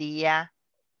el día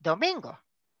domingo.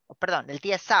 Perdón, el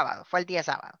día sábado. Fue el día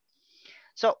sábado.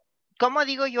 So, ¿cómo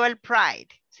digo yo el Pride?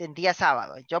 El día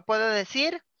sábado. Yo puedo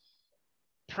decir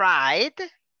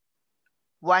Pride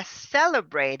was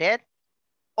celebrated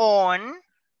on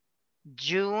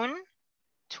June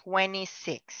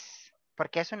 26.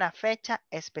 porque es una fecha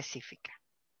específica,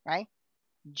 right?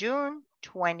 June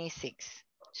 26.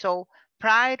 So,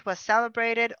 Pride was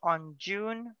celebrated on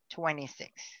June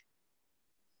 26.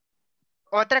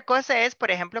 Otra cosa es, por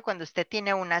ejemplo, cuando usted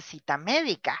tiene una cita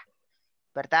médica,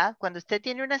 ¿verdad? Cuando usted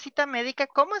tiene una cita médica,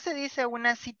 ¿cómo se dice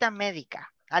una cita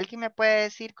médica? ¿Alguien me puede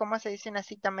decir cómo se dice una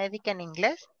cita médica en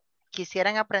inglés?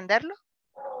 ¿Quisieran aprenderlo?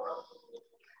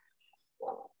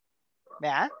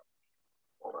 ¿Verdad?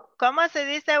 ¿Cómo se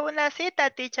dice una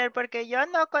cita, teacher? Porque yo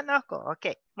no conozco.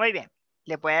 Ok, muy bien.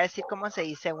 Le voy a decir cómo se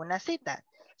dice una cita.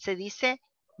 Se dice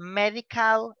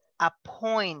medical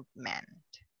appointment.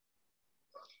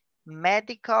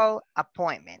 Medical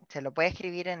appointment. Se lo voy a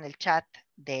escribir en el chat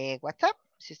de WhatsApp.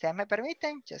 Si ustedes me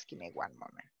permiten, just give me one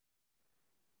moment.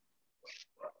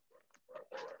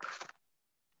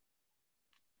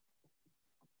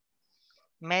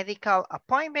 Medical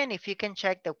appointment. If you can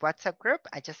check the WhatsApp group,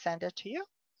 I just sent it to you.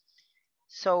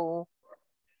 So,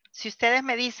 si ustedes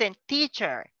me dicen,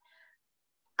 teacher,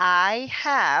 I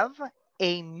have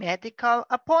a medical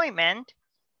appointment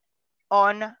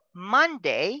on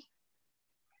Monday,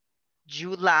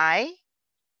 July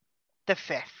the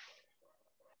 5th.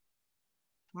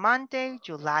 Monday,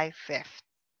 July 5th.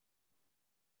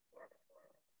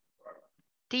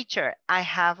 Teacher, I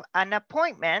have an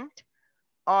appointment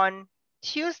on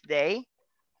Tuesday,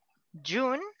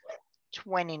 June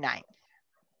 29th.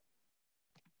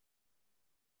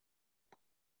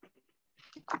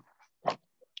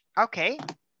 Ok,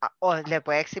 o le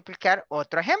voy a explicar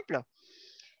otro ejemplo.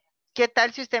 ¿Qué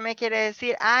tal si usted me quiere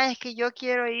decir, es que yo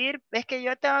quiero ir, es que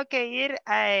yo tengo que ir,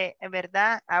 en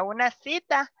verdad, a una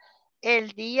cita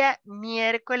el día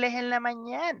miércoles en la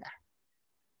mañana?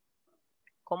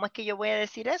 ¿Cómo es que yo voy a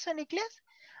decir eso en inglés?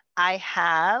 I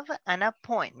have an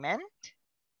appointment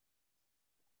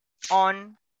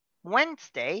on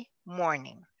Wednesday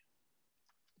morning.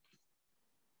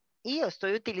 Y yo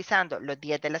estoy utilizando los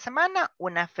días de la semana,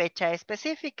 una fecha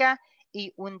específica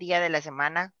y un día de la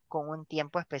semana con un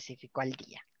tiempo específico al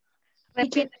día.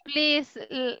 Repeat, please.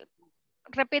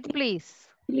 Repeat, please.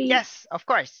 Yes, of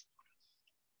course.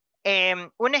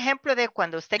 Un ejemplo de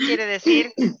cuando usted quiere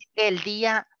decir el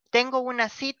día, tengo una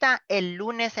cita el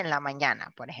lunes en la mañana,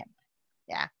 por ejemplo.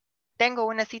 ¿Ya? Tengo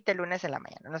una cita el lunes en la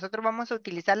mañana. Nosotros vamos a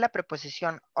utilizar la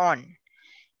preposición on.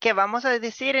 ¿Qué vamos a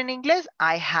decir en inglés?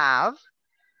 I have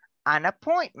an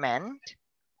appointment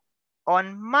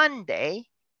on Monday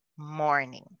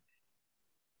morning.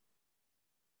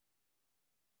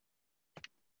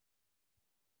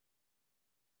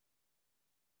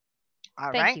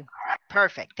 All Thank right. you.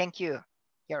 Perfect. Thank you.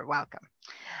 You're welcome.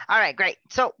 All right, great.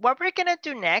 So what we're going to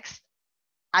do next,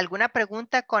 ¿alguna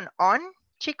pregunta con on,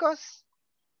 chicos?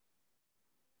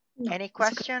 No, Any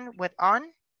question with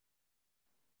on?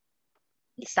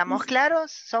 ¿Estamos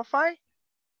claros so far?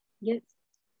 Yes.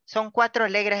 Son 4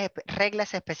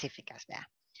 reglas específicas. ¿Vea?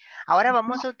 Ahora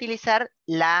vamos a utilizar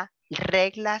las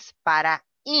reglas para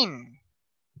in.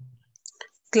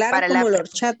 Claro Para como la- la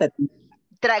horchata.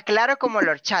 Claro como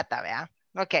la horchata, ¿vea?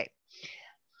 Ok.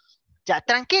 Ya,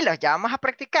 tranquilos, ya vamos a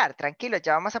practicar. Tranquilos,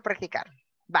 ya vamos a practicar.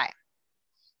 Vaya.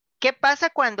 ¿Qué pasa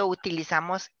cuando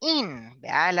utilizamos in?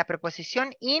 ¿Vea? La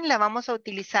preposición in la vamos a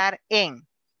utilizar en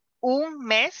un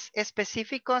mes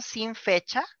específico sin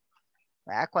fecha.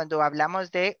 ¿Verdad? Cuando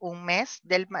hablamos de un mes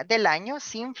del año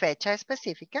sin fecha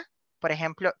específica. Por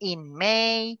ejemplo, in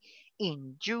May,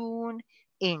 in June,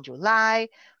 in July.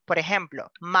 Por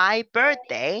ejemplo, my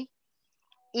birthday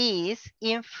is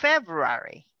in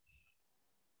February.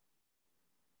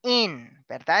 In,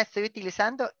 ¿verdad? Estoy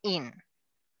utilizando in.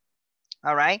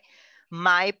 All right.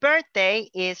 My birthday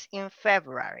is in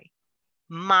February.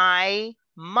 My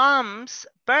mom's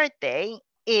birthday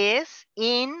is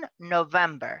in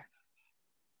November.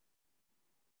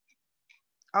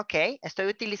 Ok, estoy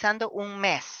utilizando un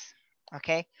mes.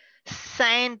 Ok.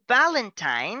 Saint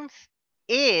Valentine's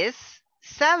is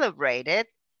celebrated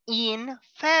in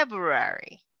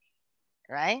February.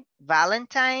 Right?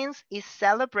 Valentine's is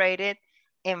celebrated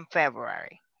in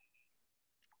February.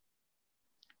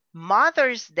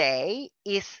 Mother's Day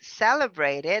is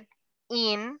celebrated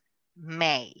in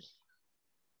May.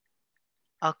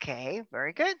 Okay,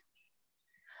 very good.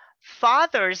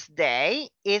 Father's Day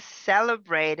is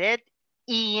celebrated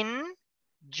in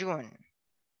June.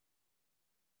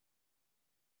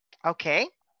 Okay,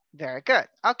 very good.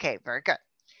 Okay, very good.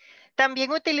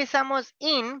 También utilizamos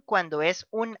in cuando es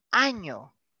un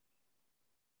año.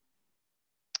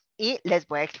 Y les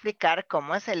voy a explicar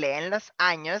cómo se leen los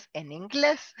años en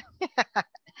inglés.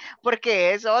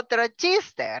 Porque es otro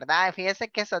chiste, ¿verdad? Fíjense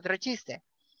que es otro chiste.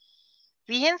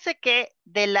 Fíjense que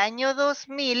del año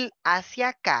 2000 hacia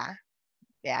acá,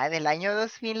 ¿ya? Del año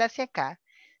 2000 hacia acá,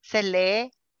 se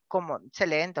lee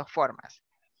en dos formas.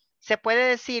 Se puede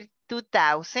decir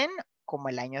 2000 como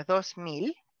el año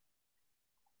 2000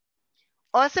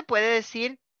 o se puede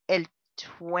decir el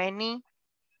 2000.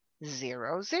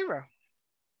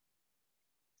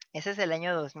 Ese es el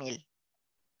año 2000.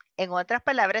 En otras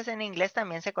palabras, en inglés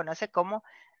también se conoce como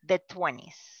the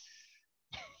 20s.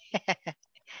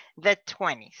 The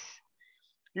 20s.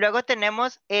 Luego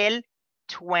tenemos el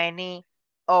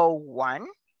 2001,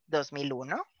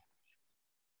 2001.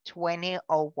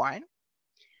 2001.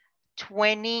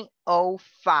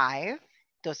 2005,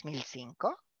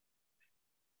 2005.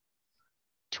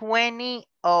 2010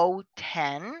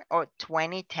 o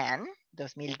 2010,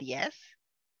 2010.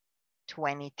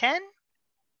 2010.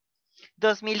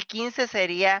 2015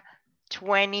 sería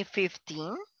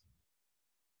 2015.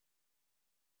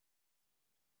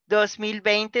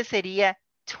 2020 sería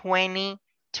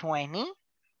 2020.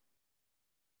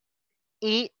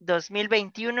 Y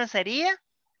 2021 sería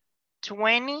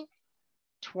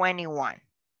 2021.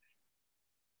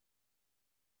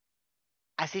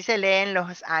 Así se leen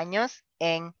los años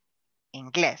en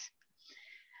inglés.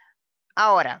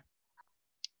 Ahora,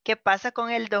 ¿qué pasa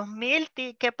con el 2000?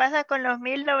 ¿Qué pasa con los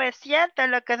 1900?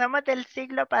 Lo que somos del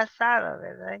siglo pasado,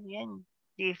 ¿verdad? Bien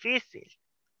difícil.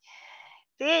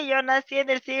 Sí, yo nací en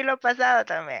el siglo pasado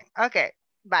también. Ok,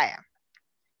 vaya.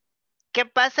 ¿Qué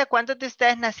pasa? ¿Cuántos de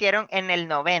ustedes nacieron en el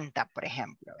 90, por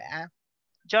ejemplo? ¿Verdad?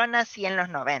 Yo nací en los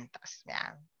 90.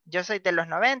 ¿verdad? Yo soy de los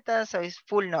 90, soy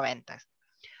full 90.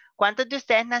 ¿Cuántos de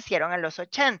ustedes nacieron en los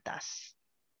 80?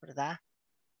 ¿Verdad?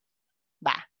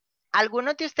 Va.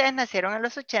 Algunos de ustedes nacieron en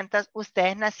los 80,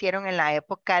 ustedes nacieron en la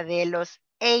época de los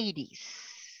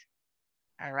 80s.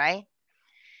 All right.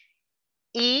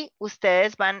 Y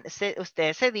ustedes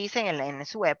se dicen en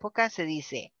su época, se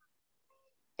dice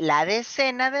la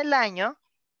decena del año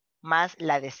más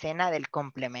la decena del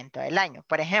complemento del año.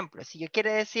 Por ejemplo, si yo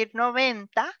quiero decir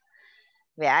 90,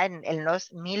 vea, en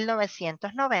los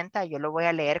 1990, yo lo voy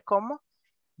a leer como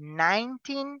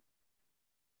 19,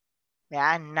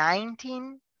 vea,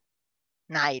 1990.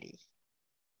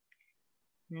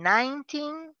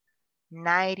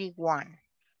 1991.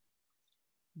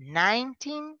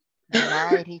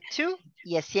 1992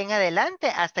 y así en adelante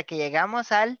hasta que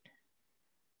llegamos al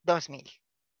 2000.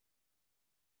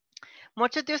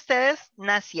 Muchos de ustedes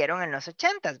nacieron en los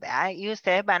 80s, ¿verdad? Y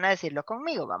ustedes van a decirlo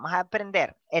conmigo. Vamos a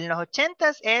aprender. En los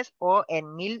 80s es o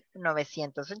en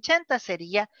 1980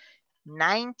 sería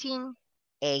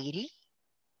 1980,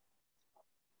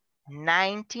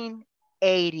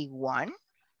 1981,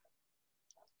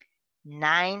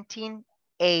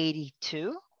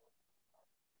 1982,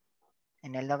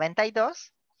 en el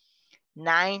 92,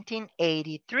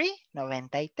 1983,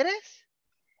 93,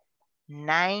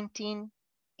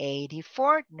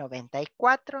 1984,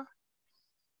 94,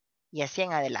 y así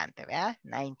en adelante, ¿verdad?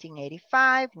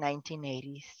 1985,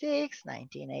 1986,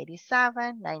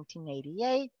 1987,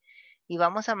 1988, y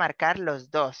vamos a marcar los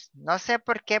dos. No sé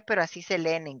por qué, pero así se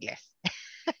lee en inglés.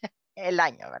 El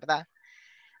año, ¿verdad?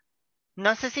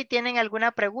 No sé si tienen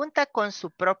alguna pregunta con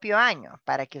su propio año,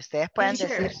 para que ustedes puedan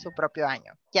decir su propio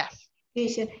año. Yes.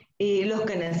 ¿Y los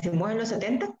que nacimos en los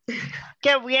 70?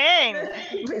 ¡Qué bien!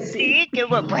 Pues Sí, qué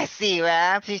bueno. Pues sí,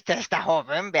 ¿verdad? Si usted está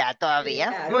joven, vea todavía.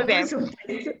 Claro, Muy por bien. supuesto.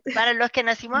 Para los que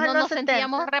nacimos en No los nos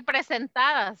sentíamos 70.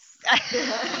 representadas.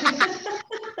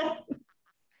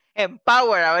 En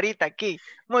power ahorita aquí.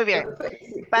 Muy bien.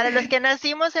 Para los que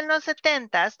nacimos en los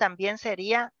 70s también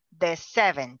sería the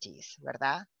 70s,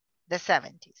 ¿verdad? The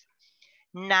 70s.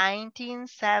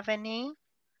 1970,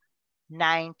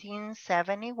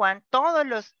 1971. Todos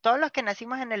los que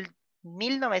nacimos en el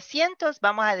 1900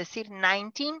 vamos a decir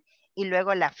 19 y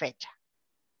luego la fecha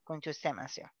con que usted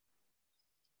nació.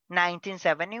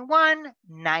 1971,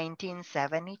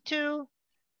 1972.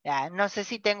 Ya, no sé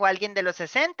si tengo a alguien de los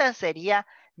 60, sería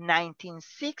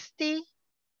 1960,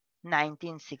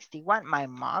 1961. My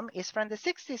mom is from the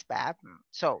 60s, Bab.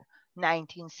 So,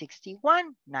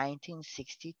 1961,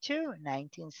 1962,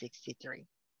 1963.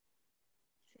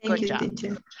 Thank Good you, job.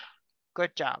 teacher.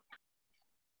 Good job.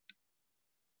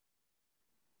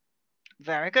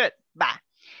 Very good. Va.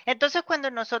 Entonces, cuando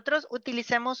nosotros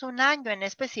utilicemos un año en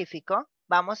específico,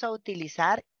 vamos a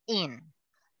utilizar in.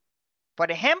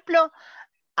 Por ejemplo,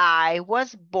 I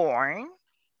was born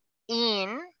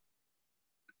in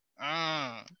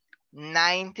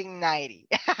 1990.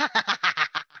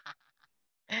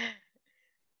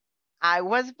 I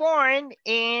was born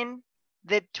in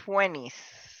the 20s.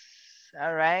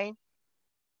 All right.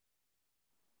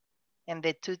 In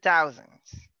the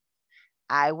 2000s.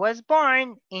 I was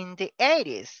born in the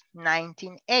 80s,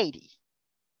 1980.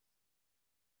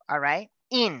 All right.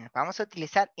 In. Vamos a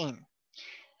utilizar in.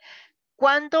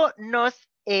 Cuando nos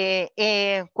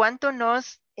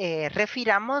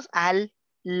refiramos al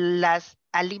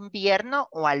invierno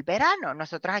o al verano.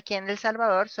 Nosotros aquí en El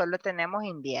Salvador solo tenemos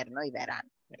invierno y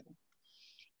verano, ¿verdad?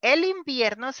 El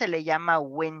invierno se le llama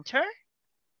winter.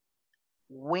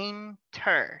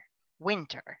 Winter.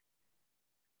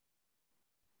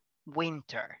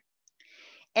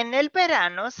 En el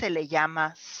verano se le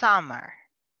llama summer.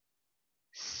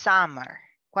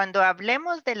 Cuando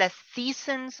hablemos de las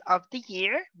seasons of the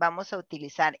year, vamos a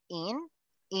utilizar in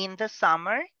the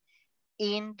summer,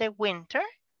 in the winter,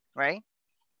 right?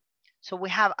 So we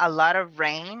have a lot of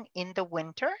rain in the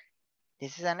winter.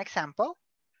 This is an example,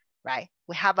 right?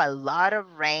 We have a lot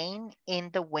of rain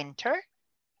in the winter.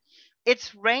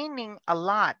 It's raining a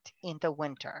lot in the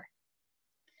winter.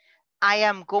 I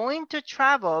am going to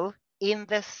travel in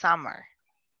the summer.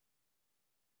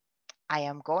 I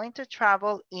am going to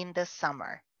travel in the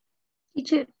summer.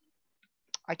 Teacher.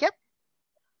 Okay.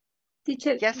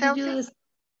 Teacher, yes, did you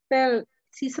spell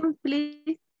season,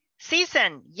 please?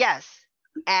 Season, yes.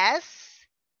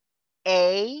 S-A,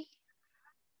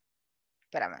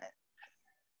 espérame.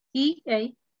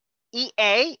 E-A.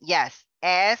 E-A, yes.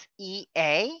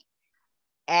 S-E-A-S-O-N.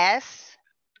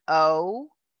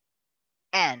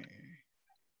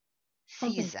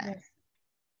 Season. Okay,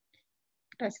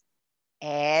 yes.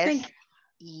 S-E-A-S-O-N.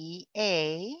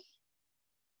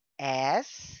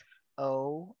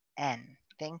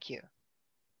 Thank you.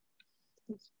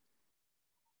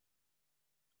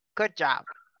 Good job.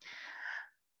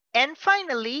 And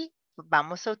finally,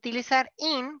 vamos a utilizar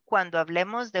in cuando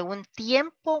hablemos de un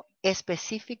tiempo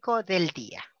específico del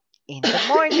día. In the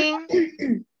morning,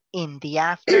 in the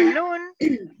afternoon,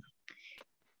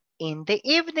 in the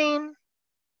evening,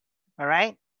 all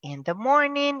right? In the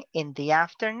morning, in the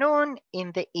afternoon,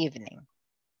 in the evening.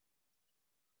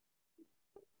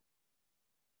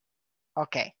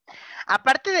 Ok.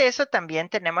 Aparte de eso, también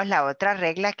tenemos la otra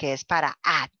regla que es para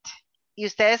at. Y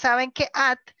ustedes saben que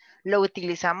at lo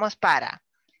utilizamos para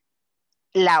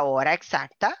la hora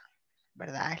exacta,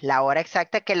 ¿verdad? La hora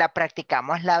exacta que la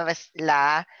practicamos la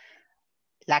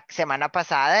semana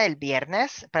pasada, el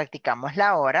viernes, practicamos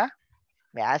la hora.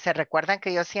 ¿Verdad? Se recuerdan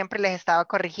que yo siempre les estaba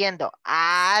corrigiendo.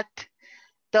 At.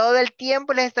 Todo el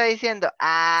tiempo les estoy diciendo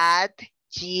at.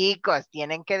 Chicos,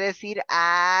 tienen que decir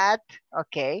at.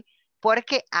 Ok.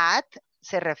 Porque at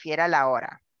se refiere a la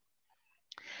hora.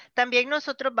 También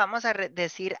nosotros vamos a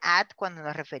decir at cuando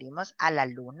nos referimos a la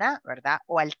luna, ¿verdad?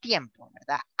 O al tiempo,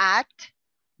 ¿verdad? At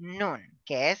noon,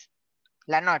 que es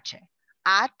la noche.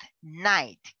 At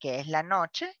night, que es la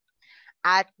noche.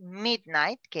 At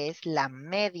midnight, que es la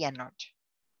medianoche.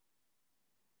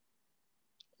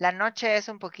 La noche es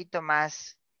un poquito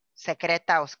más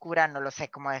secreta, oscura, no lo sé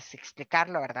cómo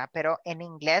explicarlo, ¿verdad? Pero en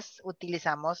inglés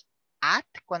utilizamos at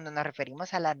cuando nos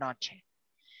referimos a la noche.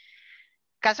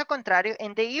 Caso contrario,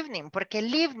 en the evening, porque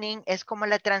el evening es como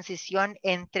la transición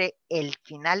entre el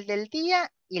final del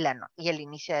día y el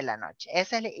inicio de la noche.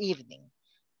 Ese es el evening.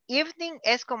 Evening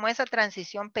es como esa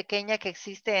transición pequeña que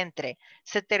existe entre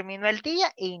se terminó el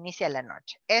día e inicia la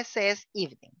noche. Ese es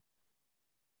evening.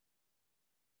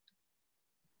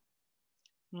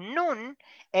 Noon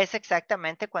es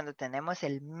exactamente cuando tenemos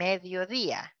el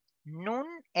mediodía. Noon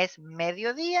es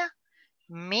mediodía,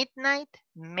 midnight,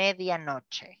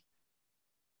 medianoche.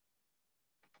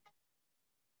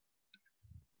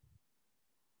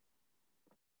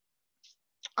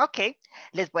 Ok,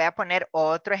 les voy a poner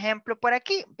otro ejemplo por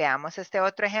aquí. Veamos este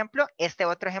otro ejemplo. Este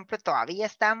otro ejemplo todavía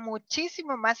está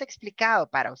muchísimo más explicado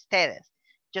para ustedes.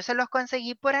 Yo se los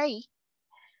conseguí por ahí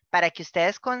para que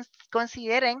ustedes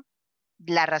consideren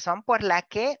la razón por la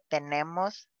que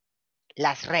tenemos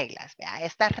las reglas. ¿Vea?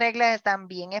 Estas reglas están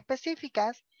bien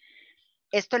específicas.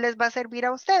 Esto les va a servir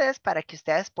a ustedes para que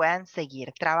ustedes puedan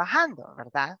seguir trabajando,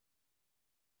 ¿verdad?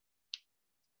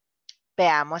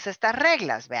 Veamos estas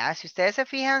reglas, ¿verdad? Si ustedes se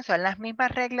fijan, son las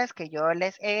mismas reglas que yo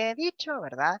les he dicho,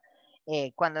 ¿verdad?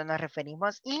 Cuando nos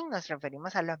referimos nos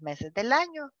referimos a los meses del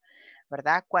año,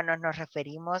 ¿verdad? Cuando nos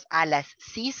referimos a las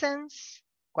seasons,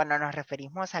 cuando nos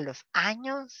referimos a los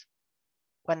años,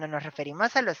 cuando nos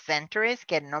referimos a los centuries,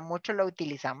 que no mucho lo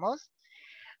utilizamos,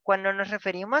 cuando nos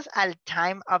referimos al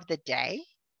time of the day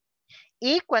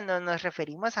y cuando nos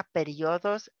referimos a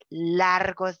periodos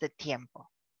largos de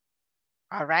tiempo.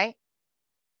 All right?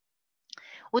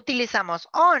 Utilizamos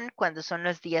on cuando son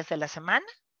los días de la semana,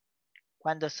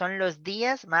 cuando son los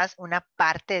días más una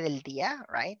parte del día,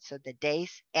 right? So the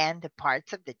days and the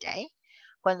parts of the day.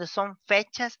 Cuando son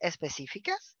fechas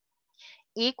específicas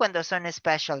y cuando son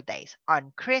special days.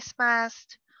 On Christmas,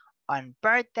 on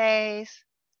birthdays,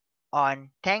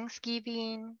 on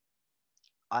Thanksgiving,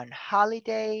 on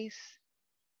holidays,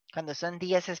 cuando son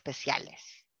días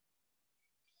especiales.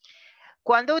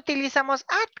 ¿Cuándo utilizamos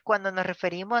at? Cuando nos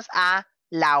referimos a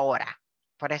la hora.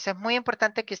 Por eso es muy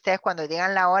importante que ustedes cuando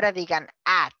digan la hora digan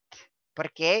at,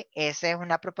 porque esa es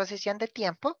una preposición de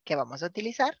tiempo que vamos a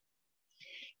utilizar.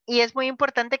 Y es muy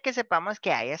importante que sepamos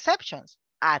que hay exceptions.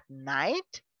 At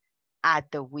night, at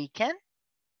the weekend,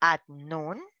 at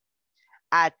noon,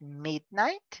 at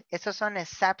midnight. Esos son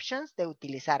exceptions de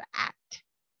utilizar at.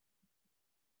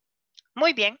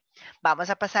 Muy bien, vamos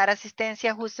a pasar a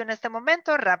asistencia justo en este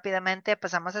momento. Rápidamente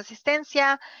pasamos a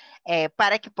asistencia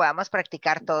para que podamos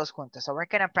practicar todos juntos. So we're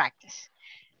going to practice.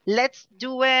 Let's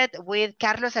do it with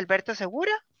Carlos Alberto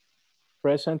Segura.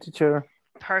 Present, teacher.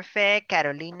 Perfect.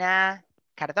 Carolina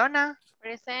Cardona.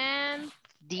 Present.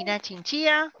 Dina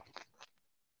Chinchilla.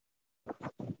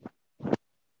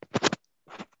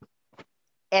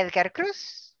 Edgar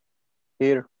Cruz.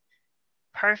 Here.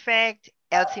 Perfect.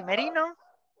 Elsie Merino.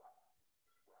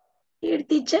 Here,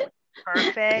 teacher.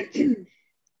 Perfect.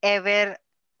 Ever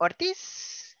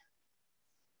Ortiz.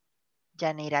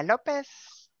 Yanira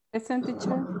López. Present,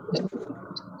 teacher.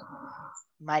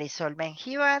 Marisol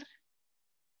Mengíbar.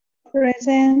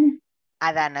 Present.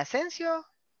 Adán Asensio.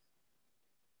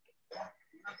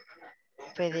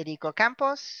 Federico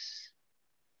Campos.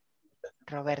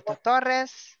 Roberto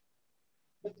Torres.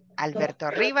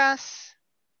 Alberto Rivas.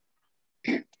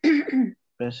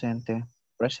 Presente.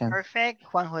 Present. Perfect.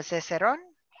 Juan José Cerón.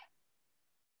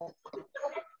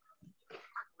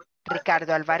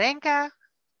 Ricardo Alvarenga.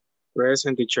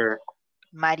 Present, teacher.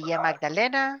 María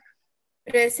Magdalena.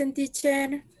 Present,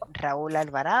 teacher. Raúl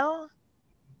Alvarado.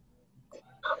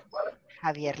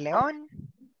 Javier León.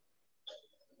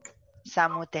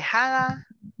 Samu Tejada.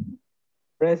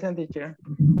 Present, teacher.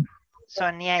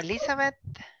 Sonia Elizabeth.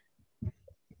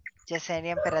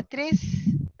 Yesenia Emperatriz.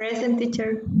 Present,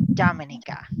 teacher.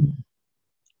 Dominica.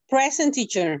 Present,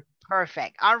 teacher.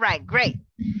 Perfect. All right, great.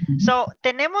 So,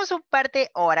 tenemos un par de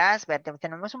horas,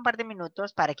 tenemos un par de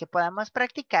minutos para que podamos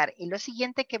practicar. Y lo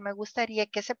siguiente que me gustaría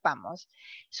que sepamos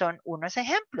son unos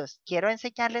ejemplos. Quiero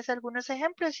enseñarles algunos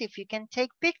ejemplos. If you can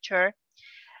take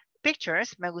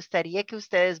pictures, me gustaría que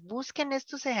ustedes busquen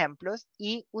estos ejemplos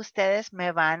y ustedes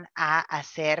me van a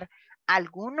hacer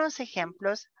algunos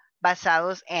ejemplos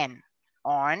basados en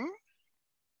on,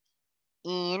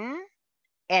 in,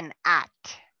 and at.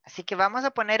 Así que vamos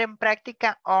a poner en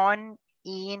práctica on,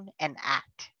 in, and at.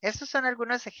 Estos son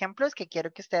algunos ejemplos que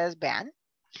quiero que ustedes vean.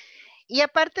 Y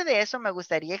aparte de eso, me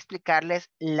gustaría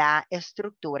explicarles la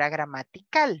estructura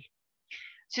gramatical.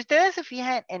 Si ustedes se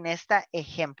fijan en este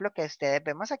ejemplo que ustedes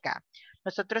vemos acá,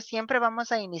 nosotros siempre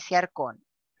vamos a iniciar con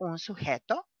un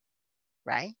sujeto,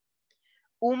 right?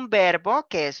 Un verbo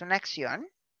que es una acción,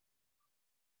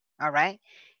 all right?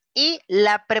 Y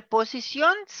la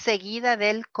preposición seguida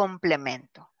del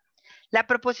complemento. La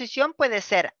preposición puede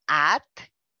ser at,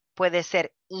 puede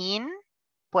ser in,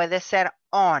 puede ser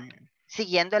on,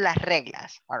 siguiendo las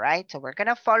reglas, all right? So we're going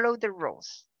to follow the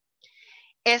rules.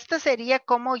 Esta sería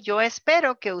como yo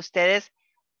espero que ustedes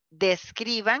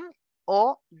describan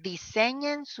o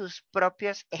diseñen sus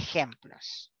propios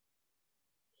ejemplos.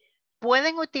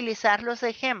 Pueden utilizar los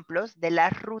ejemplos de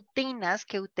las rutinas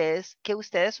que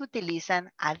ustedes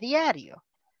utilizan a diario.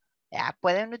 ¿Ya?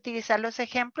 Pueden utilizar los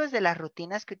ejemplos de las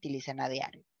rutinas que utilizan a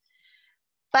diario.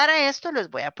 Para esto los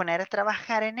voy a poner a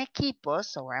trabajar en equipos.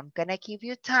 So I'm going to give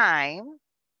you time.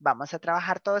 Vamos a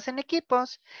trabajar todos en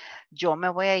equipos. Yo me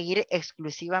voy a ir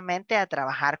exclusivamente a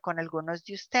trabajar con algunos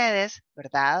de ustedes,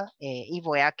 ¿verdad? Y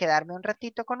voy a quedarme un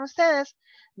ratito con ustedes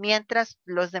mientras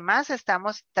los demás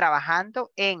estamos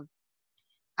trabajando en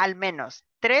al menos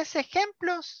 3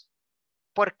 ejemplos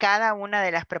por cada una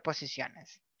de las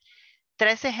preposiciones.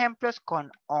 3 ejemplos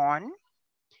con on,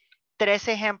 3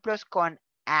 ejemplos con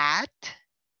at,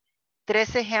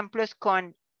 3 ejemplos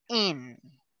con in.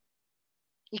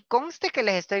 Y conste que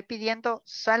les estoy pidiendo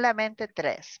solamente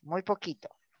 3, muy poquito.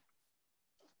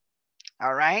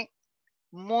 All right?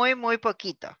 Muy, muy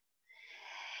poquito.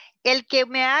 El que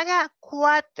me haga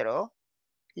 4,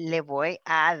 le voy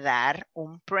a dar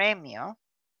un premio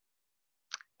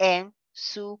en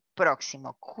su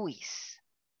próximo quiz.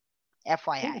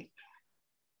 FYI.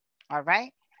 All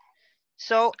right?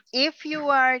 So if you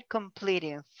are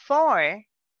completing 4,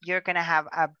 you're going to have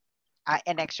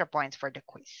an extra points for the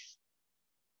quiz.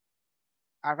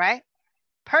 All right?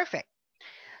 Perfect.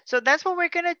 So that's what we're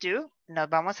going to do. Nos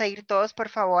vamos a ir todos, por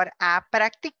favor, a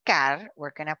practicar.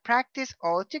 We're going to practice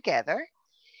all together.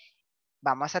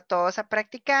 Vamos a todos a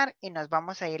practicar y nos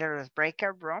vamos a ir a los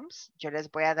breakout rooms. Yo les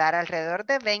voy a dar alrededor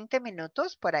de 20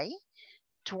 minutos por ahí.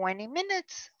 20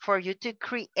 minutes for you to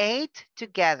create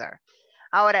together.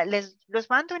 Ahora, los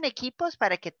mando en equipos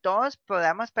para que todos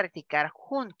podamos practicar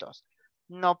juntos.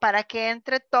 No para que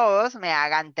entre todos me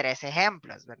hagan 3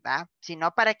 ejemplos, ¿verdad?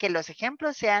 Sino para que los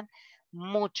ejemplos sean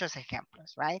muchos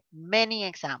ejemplos, right? Many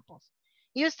examples.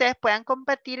 Y ustedes puedan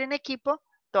compartir en equipo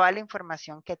toda la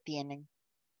información que tienen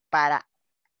para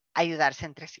ayudarse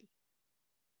entre sí.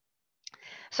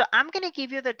 So I'm going to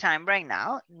give you the time right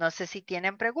now. No sé si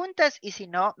tienen preguntas y si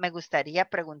no, me gustaría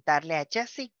preguntarle a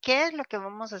Jessie, ¿qué es lo que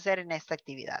vamos a hacer en esta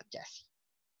actividad, Jessie?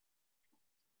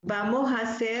 Vamos a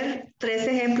hacer 3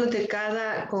 ejemplos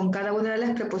con cada una de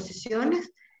las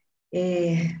preposiciones.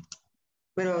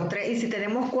 Pero 3, y si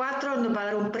tenemos 4, nos va a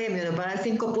dar un premio, nos va a dar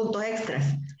 5 puntos extras.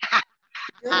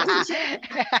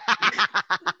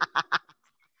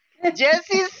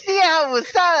 Jessie sí es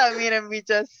abusada, miren,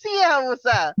 bichos, sí es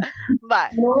abusada.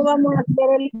 Vale. No vamos a hacer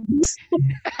el quiz.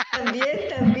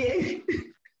 También.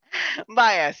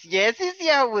 Vaya, Jessie sí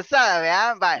es abusada,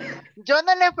 ¿verdad? Vaya. Yo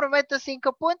no les prometo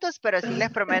 5 puntos, pero sí les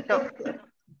prometo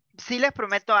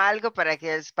algo para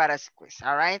que es para su quiz.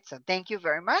 All right, so thank you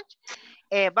very much.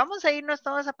 Vamos a irnos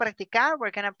todos a practicar.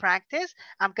 We're going to practice.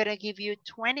 I'm going to give you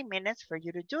 20 minutes for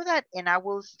you to do that, and I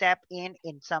will step in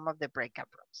some of the breakout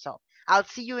rooms. So I'll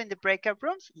see you in the breakout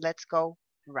rooms. Let's go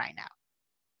right now.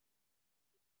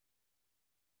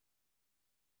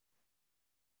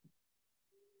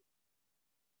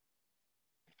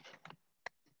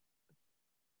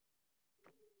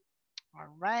 All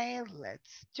right,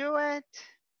 let's do it.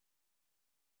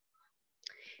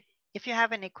 If you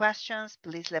have any questions,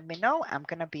 please let me know. I'm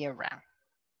going to be around.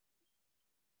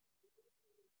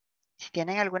 Si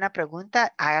tienen alguna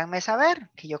pregunta, háganme saber,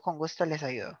 que yo con gusto les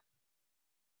ayudo.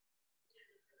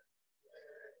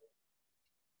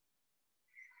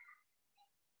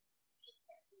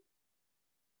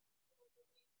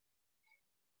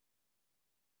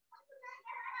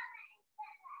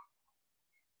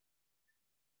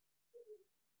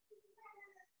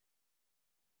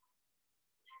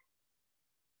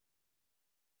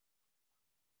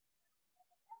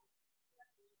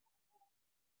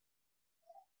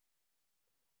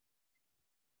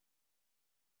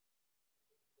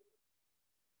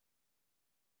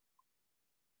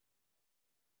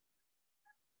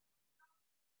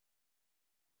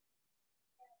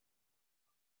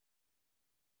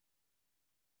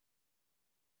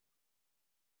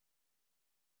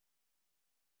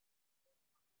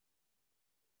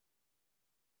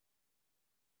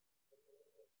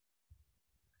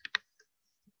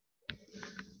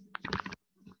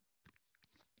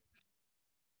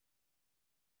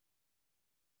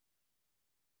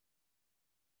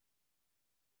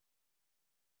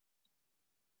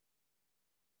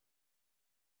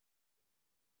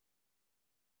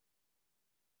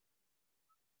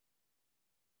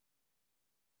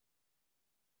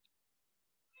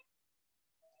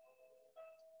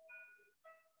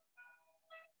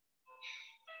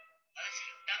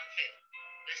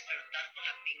 Despertar con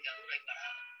la pingadura y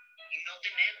parada y no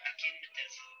tener a quién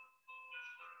meterse.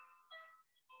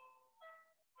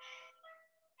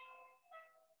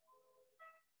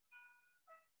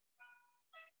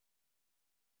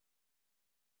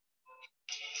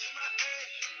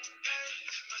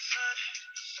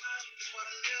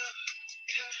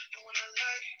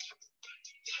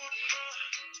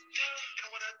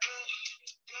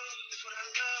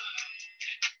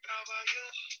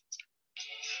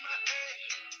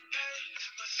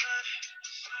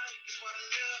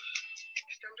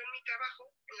 Estando en mi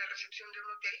trabajo, en la recepción de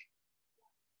un hotel,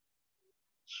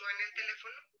 suena el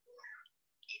teléfono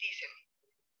y dicen,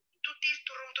 tutis,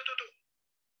 turrum, tututú.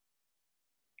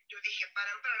 Yo dije,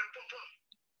 paran, pum, pum.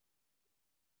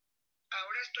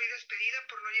 Ahora estoy despedida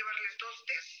por no llevarles 2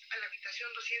 tés a la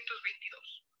habitación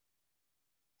 222.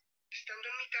 Estando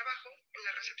en mi trabajo, en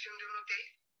la recepción de un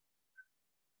hotel,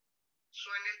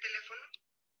 suena el teléfono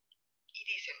y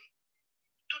dicen,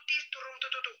 tutis, turrum,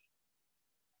 tututú.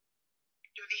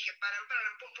 Yo dije, paran,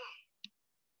 pum, pum.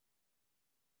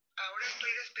 Ahora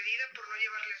estoy despedida por no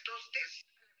llevarles 2 tés a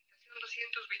la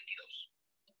habitación 222.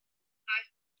 Hi,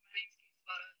 my name's Kate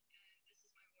Spada, and this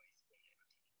is my voice.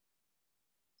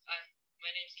 Hi,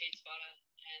 my name's Kate Spada,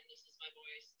 and this is my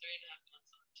voice. 3.5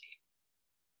 months on T.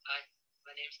 Hi,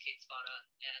 my name's Kate Spada,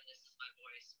 and this is my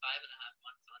voice. 5.5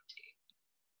 months on T.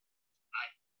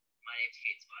 Hi, my name's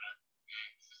Kate Spada,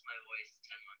 and this is my voice.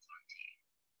 10 months on T.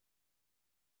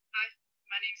 Hi,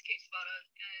 my name's Kate Spada,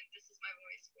 and this is my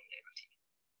voice. 1 day routine.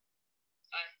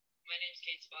 Hi, my name's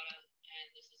Kate Spada,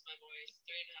 and this is my voice.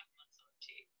 3.5 months on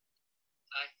T.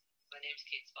 Hi, my name's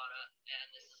Kate Spada,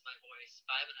 and this is my voice.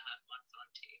 5.5 months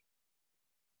on T.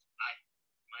 Hi,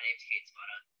 my name's Kate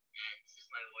Spada, and this is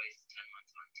my voice. 10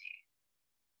 months on T.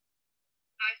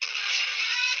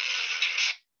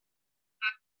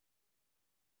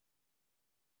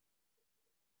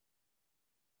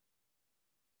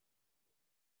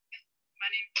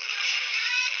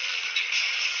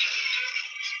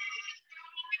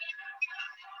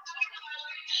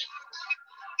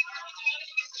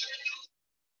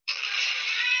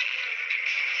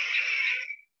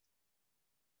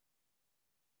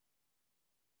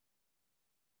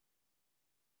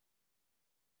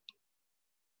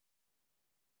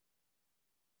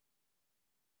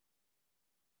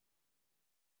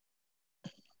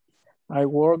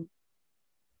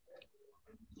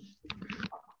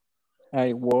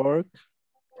 I work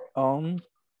on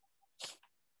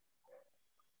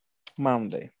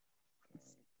Monday.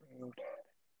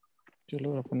 Yo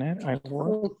lo voy a poner, I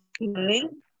work. Okay.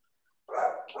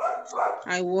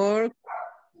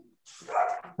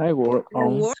 I work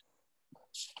on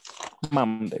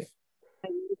Monday.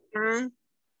 on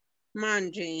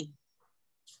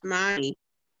Monday.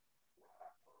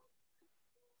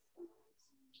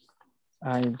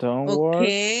 I don't work.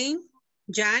 Okay.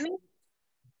 Johnny?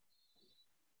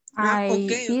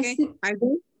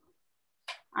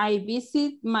 I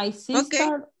visit my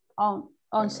sister on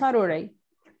Saturday.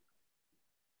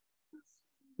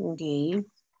 Okay.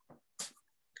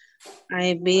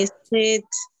 I visit